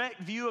a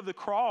correct view of the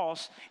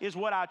cross is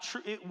what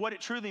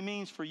it truly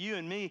means for you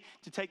and me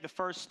to take the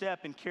first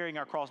step in carrying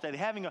our cross daily.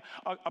 Having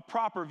a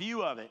proper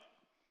view of it.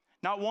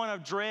 Not one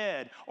of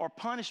dread or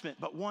punishment,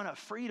 but one of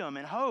freedom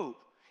and hope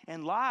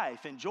and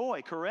life and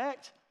joy,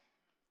 correct?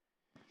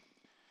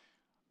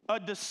 A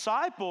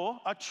disciple,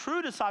 a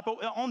true disciple,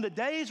 on the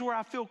days where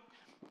I feel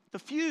the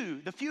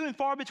few and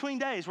far between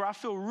days where I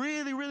feel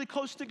really, really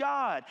close to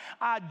God,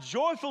 I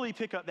joyfully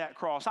pick up that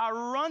cross. I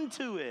run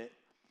to it.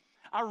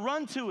 I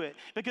run to it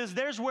because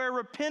there's where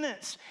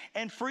repentance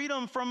and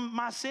freedom from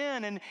my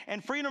sin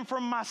and freedom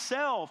from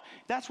myself,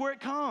 that's where it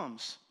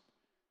comes.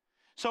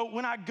 So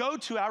when I go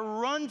to it, I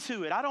run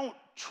to it. I don't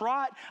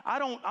trot. I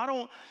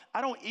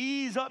don't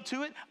ease up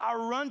to it. I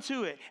run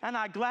to it, and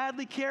I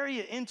gladly carry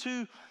it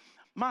into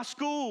my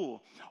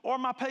school or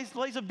my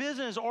place of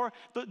business or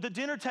the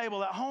dinner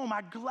table at home.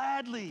 I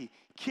gladly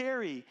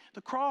carry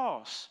the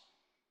cross.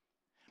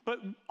 But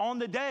on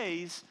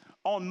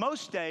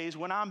most days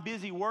when I'm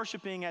busy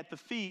worshiping at the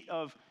feet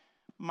of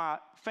my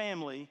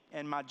family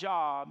and my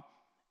job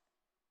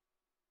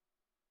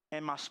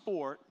and my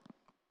sport,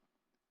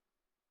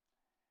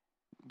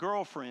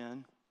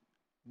 girlfriend,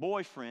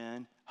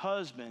 boyfriend,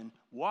 husband,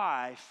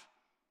 wife,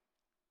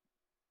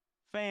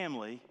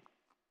 family,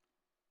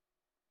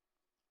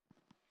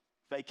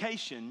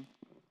 vacation,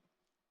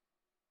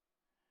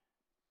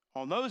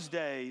 on those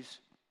days,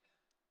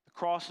 the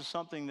cross is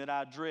something that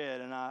I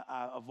dread and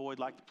I avoid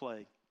like the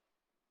plague.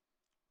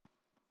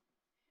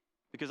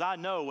 Because I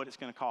know what it's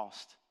going to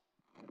cost.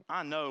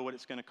 I know what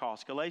it's going to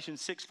cost.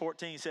 Galatians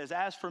 6:14 says,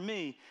 "As for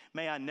me,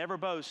 may I never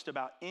boast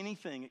about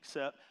anything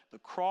except the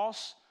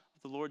cross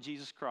of the Lord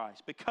Jesus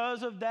Christ.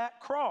 Because of that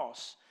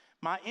cross,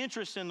 my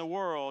interest in the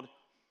world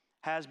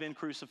has been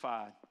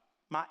crucified."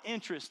 My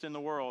interest in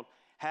the world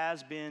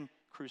has been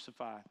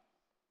crucified.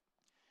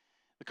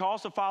 The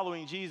cost of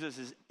following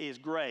Jesus is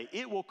great.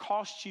 It will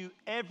cost you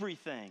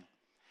everything.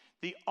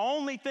 The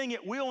only thing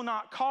it will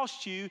not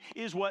cost you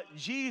is what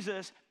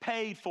Jesus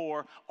paid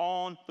for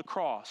on the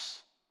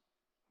cross.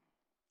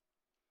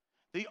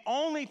 The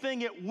only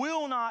thing it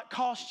will not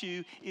cost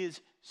you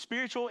is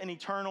spiritual and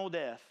eternal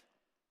death.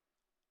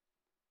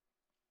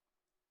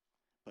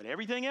 But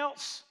everything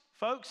else,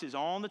 folks, is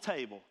on the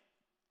table.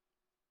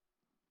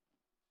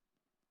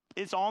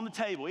 It's on the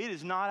table. It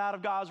is not out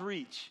of God's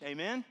reach.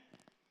 Amen?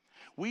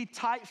 We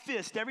tight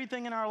fist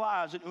everything in our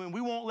lives, and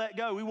we won't let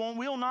go. We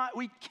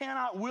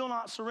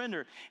not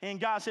surrender. And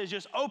God says,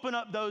 just open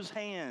up those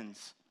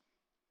hands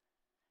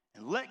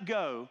and let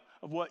go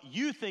of what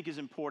you think is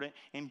important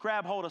and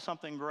grab hold of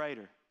something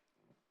greater.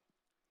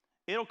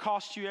 It'll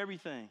cost you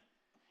everything.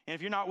 And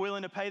if you're not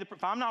willing to pay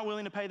if I'm not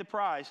willing to pay the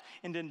price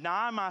and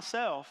deny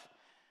myself,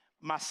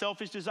 my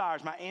selfish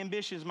desires, my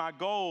ambitions, my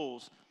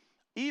goals,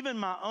 even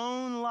my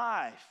own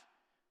life,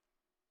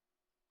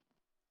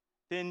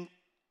 then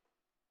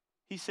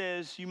he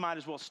says you might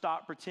as well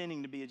stop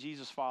pretending to be a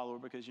Jesus follower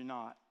because you're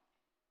not.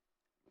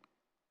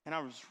 And I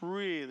was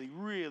really,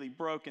 really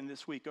broken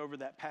this week over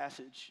that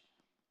passage.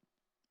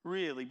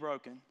 Really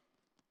broken.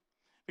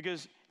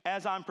 Because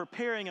as I'm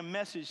preparing a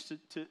message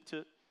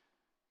to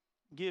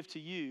give to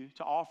you,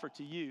 to offer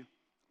to you,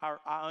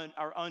 I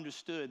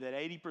understood that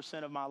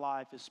 80% of my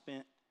life is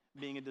spent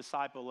being a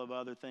disciple of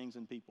other things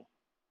and people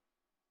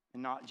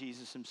and not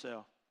Jesus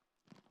himself.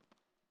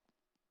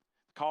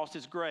 The cost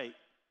is great.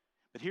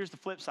 But here's the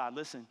flip side.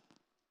 Listen,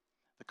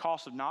 the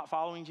cost of not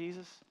following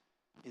Jesus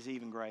is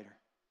even greater.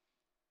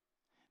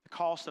 The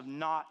cost of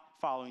not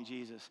following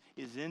Jesus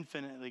is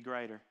infinitely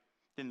greater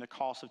than the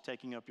cost of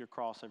taking up your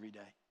cross every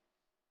day.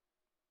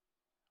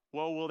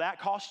 Well, will that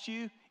cost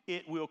you?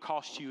 It will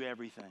cost you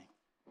everything.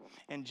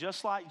 And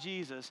just like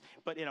Jesus,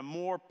 but in a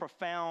more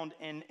profound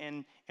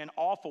and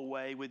awful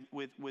way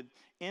with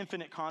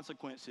infinite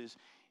consequences,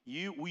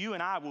 you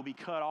and I will be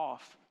cut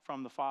off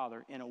from the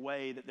Father in a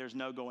way that there's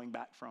no going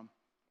back from.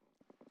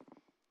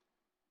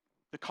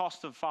 The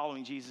cost of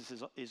following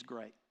Jesus is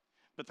great,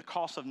 but the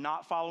cost of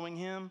not following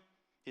him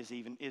is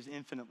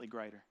infinitely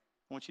greater.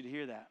 I want you to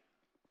hear that.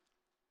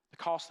 The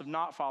cost of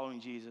not following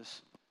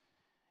Jesus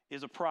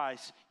is a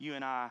price you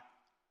and I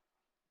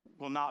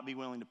will not be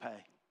willing to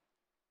pay.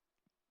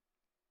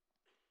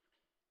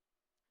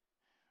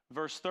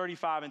 Verse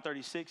 35 and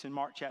 36 in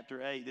Mark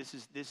chapter 8,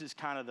 this is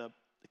kind of the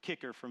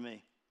kicker for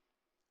me.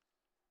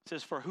 It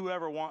says, "For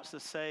whoever wants to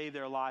save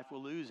their life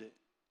will lose it,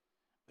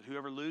 but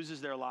whoever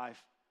loses their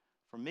life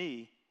for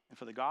me and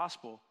for the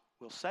gospel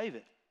will save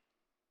it.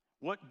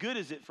 What good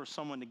is it for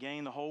someone to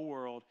gain the whole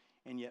world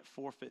and yet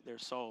forfeit their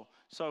soul?"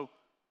 So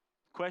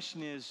the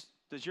question is,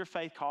 does your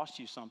faith cost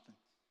you something?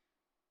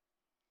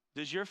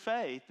 Does your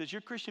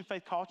Christian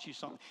faith cost you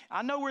something?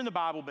 I know we're in the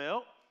Bible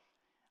Belt.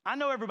 I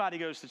know everybody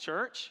goes to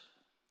church.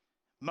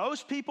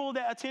 Most people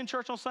that attend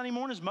church on Sunday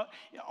mornings,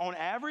 on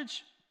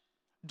average,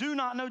 do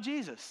not know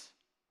Jesus.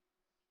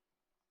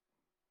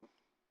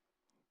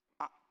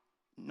 I'm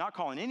not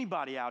calling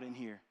anybody out in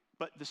here,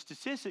 but the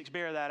statistics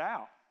bear that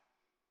out.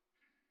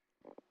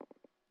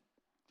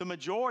 The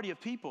majority of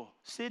people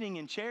sitting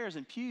in chairs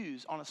and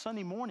pews on a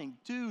Sunday morning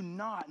do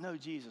not know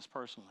Jesus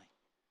personally.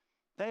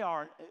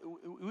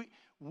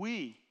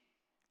 We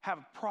have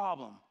a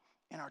problem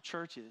in our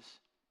churches.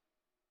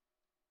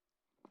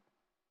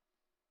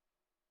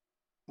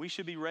 We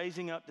should be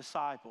raising up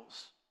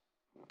disciples,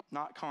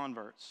 not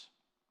converts.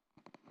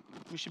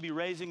 We should be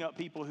raising up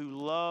people who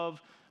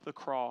love the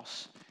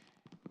cross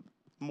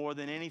more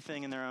than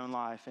anything in their own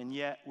life, and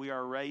yet we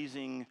are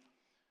raising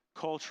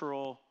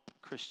cultural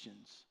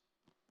Christians.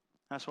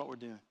 That's what we're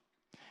doing.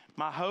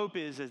 My hope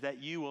is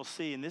that you will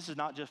see, and this is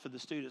not just for the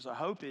students, the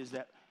hope is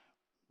that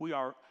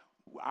our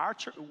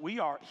church, we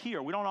are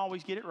here. We don't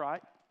always get it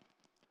right,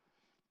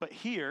 but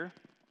here,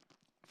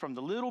 from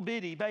the little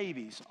bitty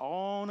babies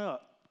on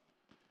up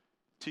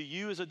to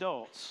you as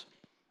adults,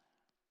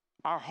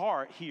 our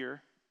heart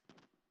here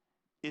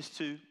is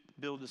to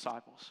build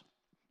disciples.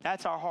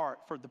 That's our heart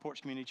for the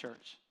Porch Community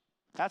Church.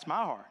 That's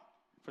my heart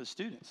for the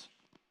students.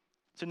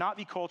 To not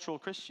be cultural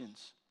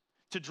Christians.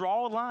 To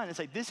draw a line and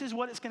say, this is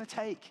what it's going to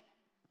take.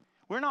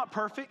 We're not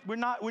perfect. We're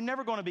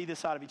never going to be this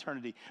side of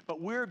eternity.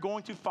 But we're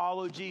going to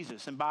follow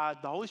Jesus. And by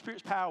the Holy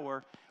Spirit's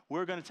power,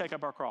 we're going to take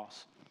up our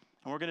cross.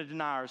 And we're going to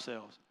deny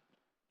ourselves.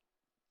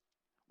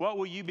 What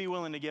will you be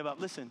willing to give up?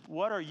 Listen,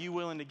 what are you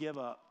willing to give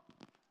up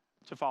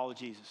to follow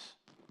Jesus?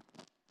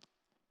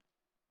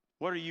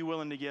 What are you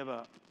willing to give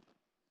up?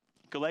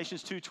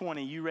 Galatians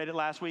 2:20, you read it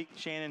last week,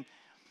 Shannon.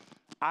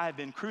 I have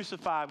been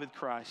crucified with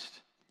Christ,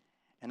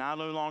 and I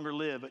no longer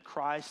live, but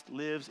Christ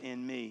lives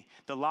in me.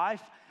 The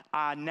life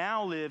I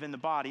now live in the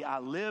body, I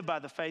live by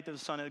the faith of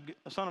the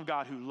Son of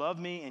God who loved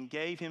me and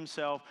gave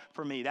himself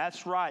for me.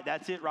 That's right.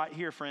 That's it right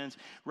here, friends.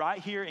 Right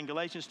here in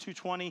Galatians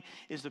 2:20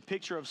 is the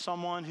picture of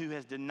someone who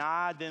has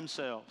denied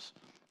themselves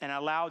and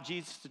allowed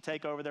Jesus to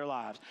take over their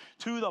lives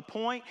to the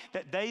point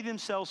that they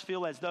themselves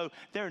feel as though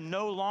they're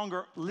no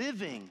longer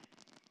living.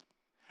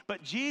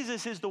 But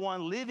Jesus is the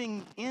one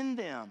living in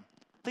them.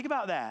 Think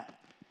about that.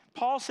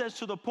 Paul says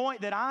to the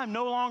point that I'm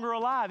no longer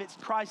alive. It's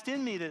Christ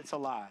in me that's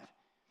alive.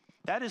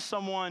 That is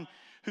someone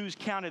who's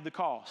counted the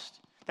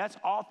cost. That's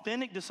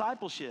authentic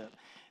discipleship.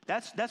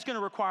 That's going to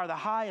require the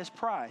highest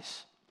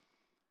price.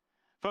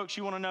 Folks,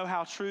 you want to know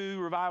how true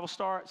revival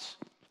starts?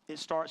 It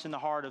starts in the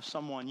heart of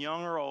someone,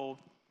 young or old,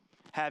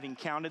 having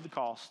counted the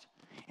cost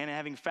and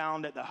having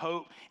found that the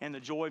hope and the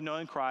joy of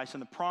knowing Christ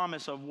and the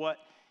promise of what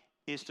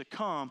is to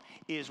come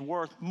is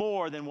worth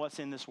more than what's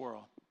in this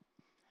world.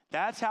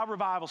 That's how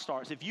revival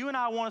starts. If you and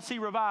I want to see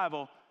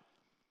revival,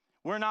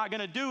 we're not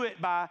going to do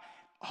it by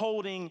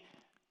holding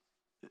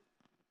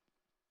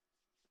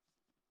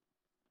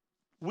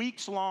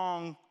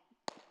weeks-long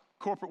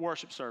corporate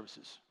worship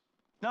services.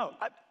 No,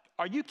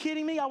 are you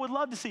kidding me? I would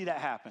love to see that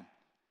happen.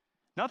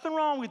 Nothing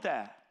wrong with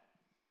that.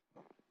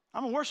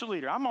 I'm a worship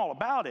leader. I'm all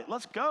about it.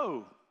 Let's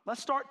go.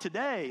 Let's start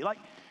today.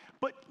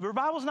 But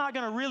revival's not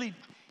going to really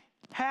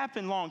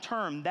happen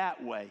long-term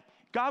that way.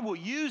 God will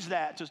use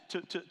that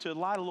to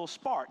light a little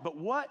spark. But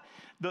what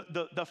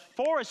the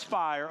forest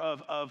fire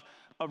of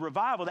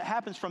revival that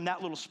happens from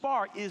that little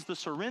spark is the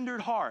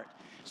surrendered heart.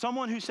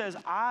 Someone who says,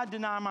 I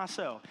deny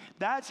myself.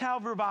 That's how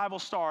revival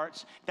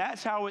starts.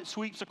 That's how it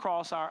sweeps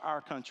across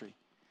our country.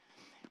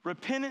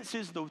 Repentance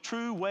is the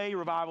true way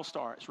revival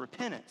starts.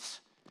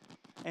 Repentance.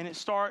 And it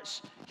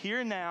starts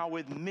here and now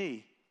with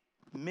me.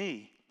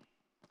 Me.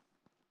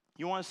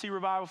 You want to see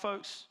revival,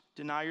 folks?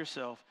 Deny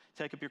yourself.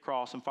 Take up your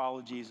cross and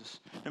follow Jesus.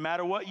 No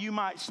matter what you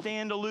might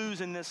stand to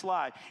lose in this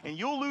life. And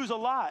you'll lose a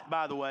lot,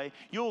 by the way.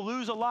 You'll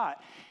lose a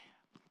lot.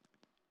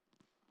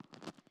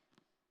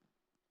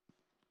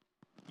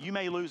 You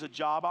may lose a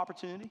job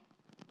opportunity.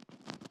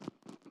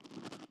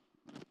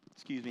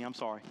 Excuse me, I'm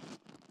sorry.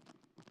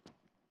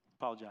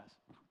 Apologize.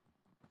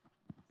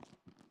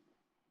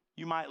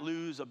 You might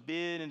lose a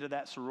bid into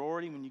that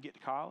sorority when you get to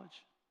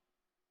college.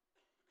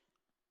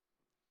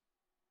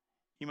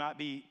 You might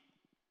be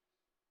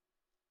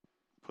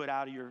put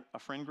out of a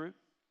friend group.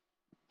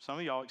 Some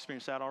of y'all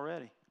experienced that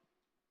already.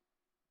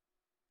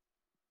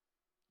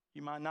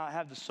 You might not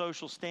have the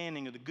social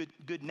standing or the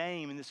good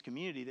name in this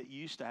community that you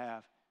used to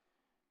have.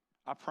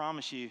 I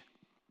promise you,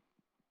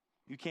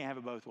 you can't have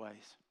it both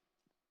ways.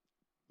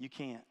 You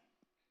can't.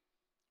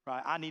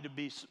 Right? I need to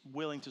be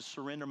willing to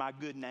surrender my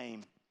good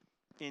name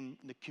in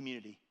the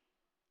community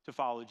to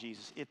follow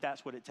Jesus, if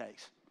that's what it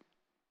takes.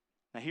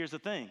 Now, here's the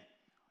thing.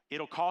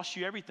 It'll cost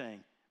you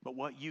everything, but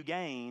what you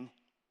gain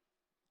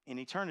in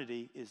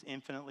eternity is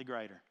infinitely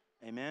greater.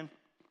 Amen?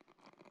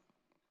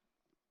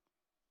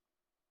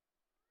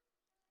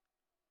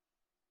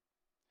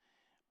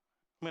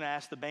 I'm going to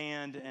ask the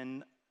band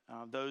and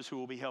those who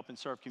will be helping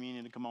serve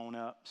communion to come on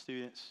up,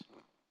 students.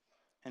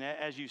 And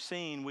as you've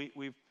seen,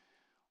 we've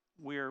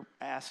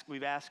asked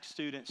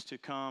students to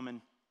come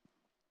and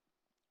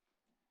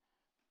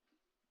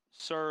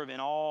serve in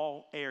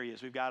all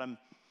areas. We've got them.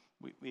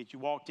 As you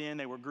walked in,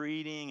 they were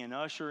greeting and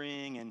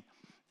ushering, and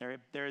they're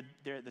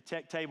at the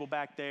tech table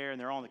back there,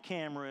 and they're on the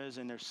cameras,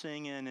 and they're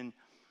singing. And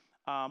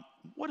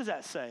what does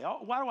that say?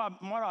 Why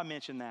do I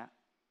mention that?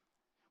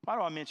 Why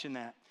do I mention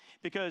that?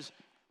 Because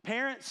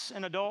parents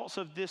and adults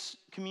of this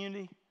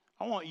community,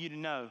 I want you to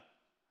know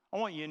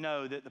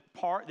that the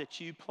part that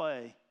you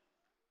play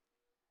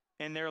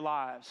in their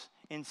lives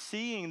and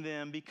seeing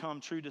them become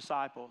true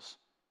disciples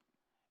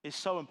is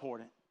so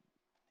important.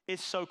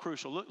 It's so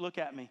crucial. Look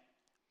at me.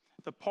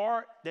 The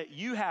part that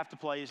you have to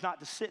play is not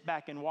to sit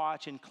back and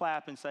watch and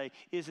clap and say,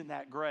 isn't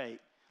that great?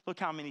 Look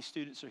how many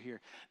students are here.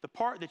 The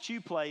part that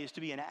you play is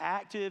to be an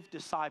active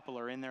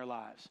discipler in their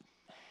lives.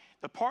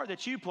 The part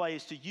that you play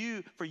is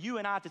for you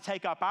and I to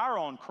take up our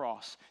own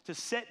cross, to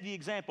set the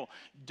example.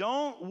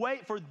 Don't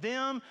wait for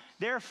them,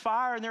 their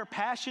fire and their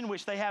passion,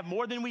 which they have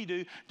more than we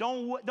do.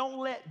 Don't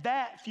let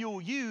that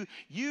fuel you.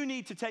 You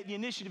need to take the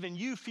initiative and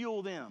you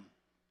fuel them.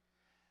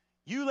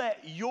 You let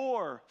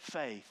your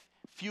faith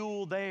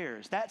fuel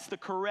theirs. That's the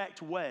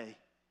correct way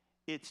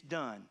it's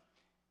done.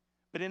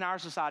 But in our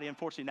society,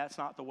 unfortunately, that's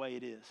not the way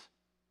it is.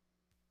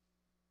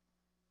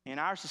 In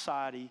our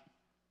society,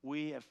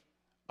 we have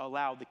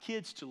allowed the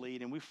kids to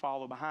lead, and we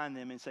follow behind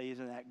them and say,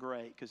 isn't that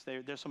great? Because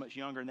they're so much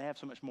younger and they have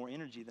so much more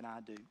energy than I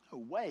do. No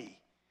way.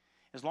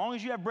 As long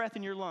as you have breath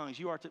in your lungs,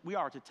 we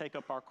are to take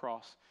up our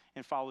cross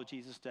and follow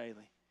Jesus daily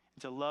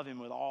and to love him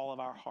with all of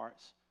our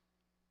hearts.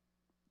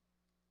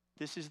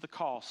 This is the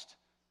cost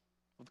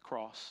of the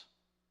cross.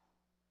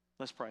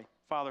 Let's pray.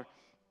 Father,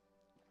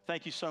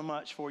 thank you so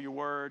much for your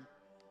word.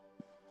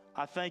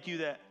 I thank you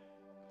that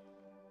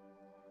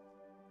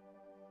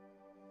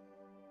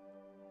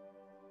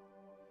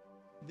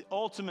the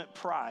ultimate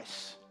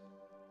price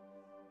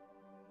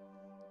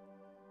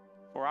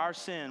for our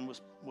sin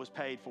was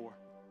paid for.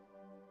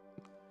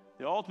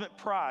 The ultimate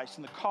price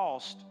and the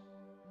cost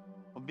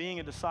of being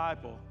a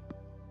disciple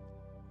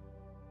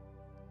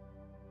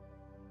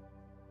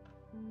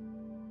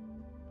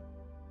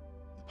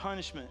the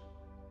punishment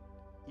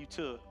you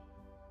took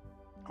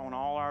on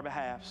all our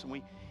behalfs.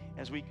 And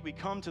as we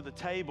come to the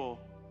table,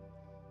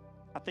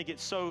 I think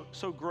it's so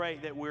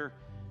great that we're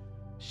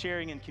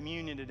sharing in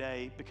communion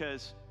today,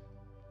 because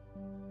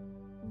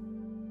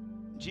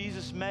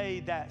Jesus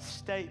made that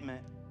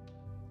statement.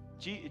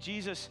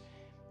 Jesus,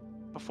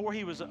 before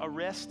he was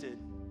arrested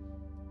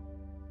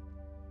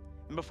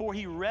and before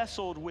he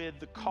wrestled with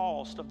the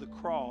cost of the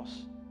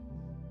cross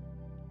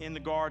in the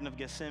Garden of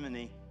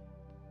Gethsemane,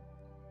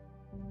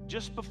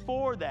 just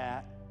before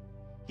that,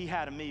 he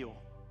had a meal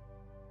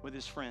with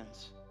his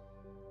friends.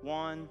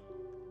 One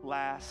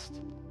last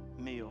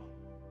meal.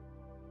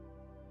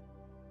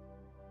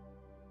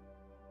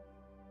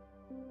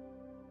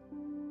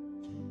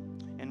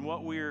 And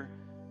what we're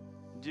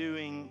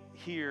doing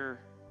here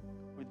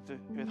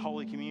with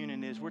Holy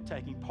Communion is we're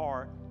taking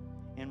part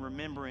in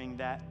remembering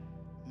that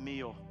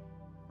meal,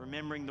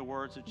 remembering the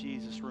words of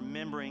Jesus,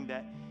 remembering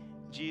that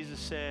Jesus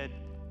said,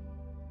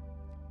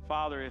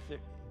 Father, if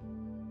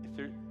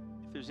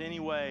there's any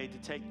way to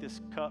take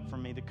this cup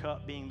from me, the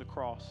cup being the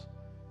cross,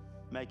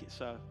 make it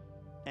so.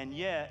 And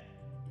yet,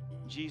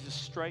 Jesus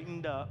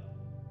straightened up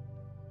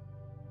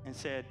and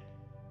said,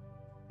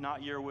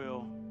 not your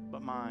will,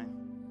 but mine.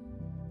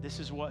 This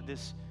is what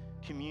this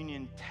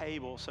communion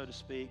table, so to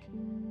speak,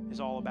 is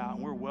all about.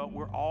 And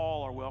we're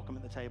all are welcome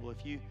at the table.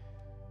 If you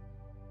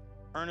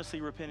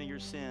earnestly repent of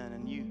your sin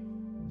and you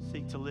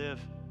seek to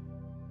live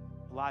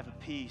a life of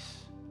peace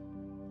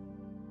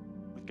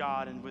with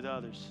God and with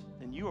others,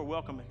 then you are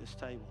welcome at this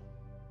table.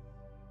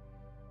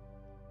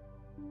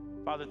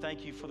 Father,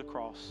 thank you for the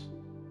cross.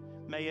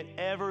 May it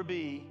ever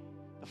be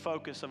the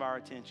focus of our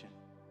attention.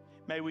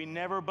 May we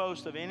never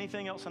boast of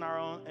anything else in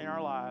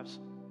our lives,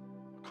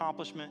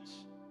 accomplishments,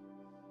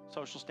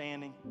 social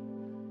standing.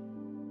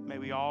 May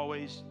we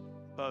always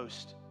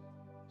boast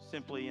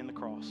simply in the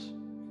cross.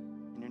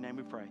 In your name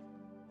we pray.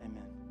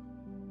 Amen.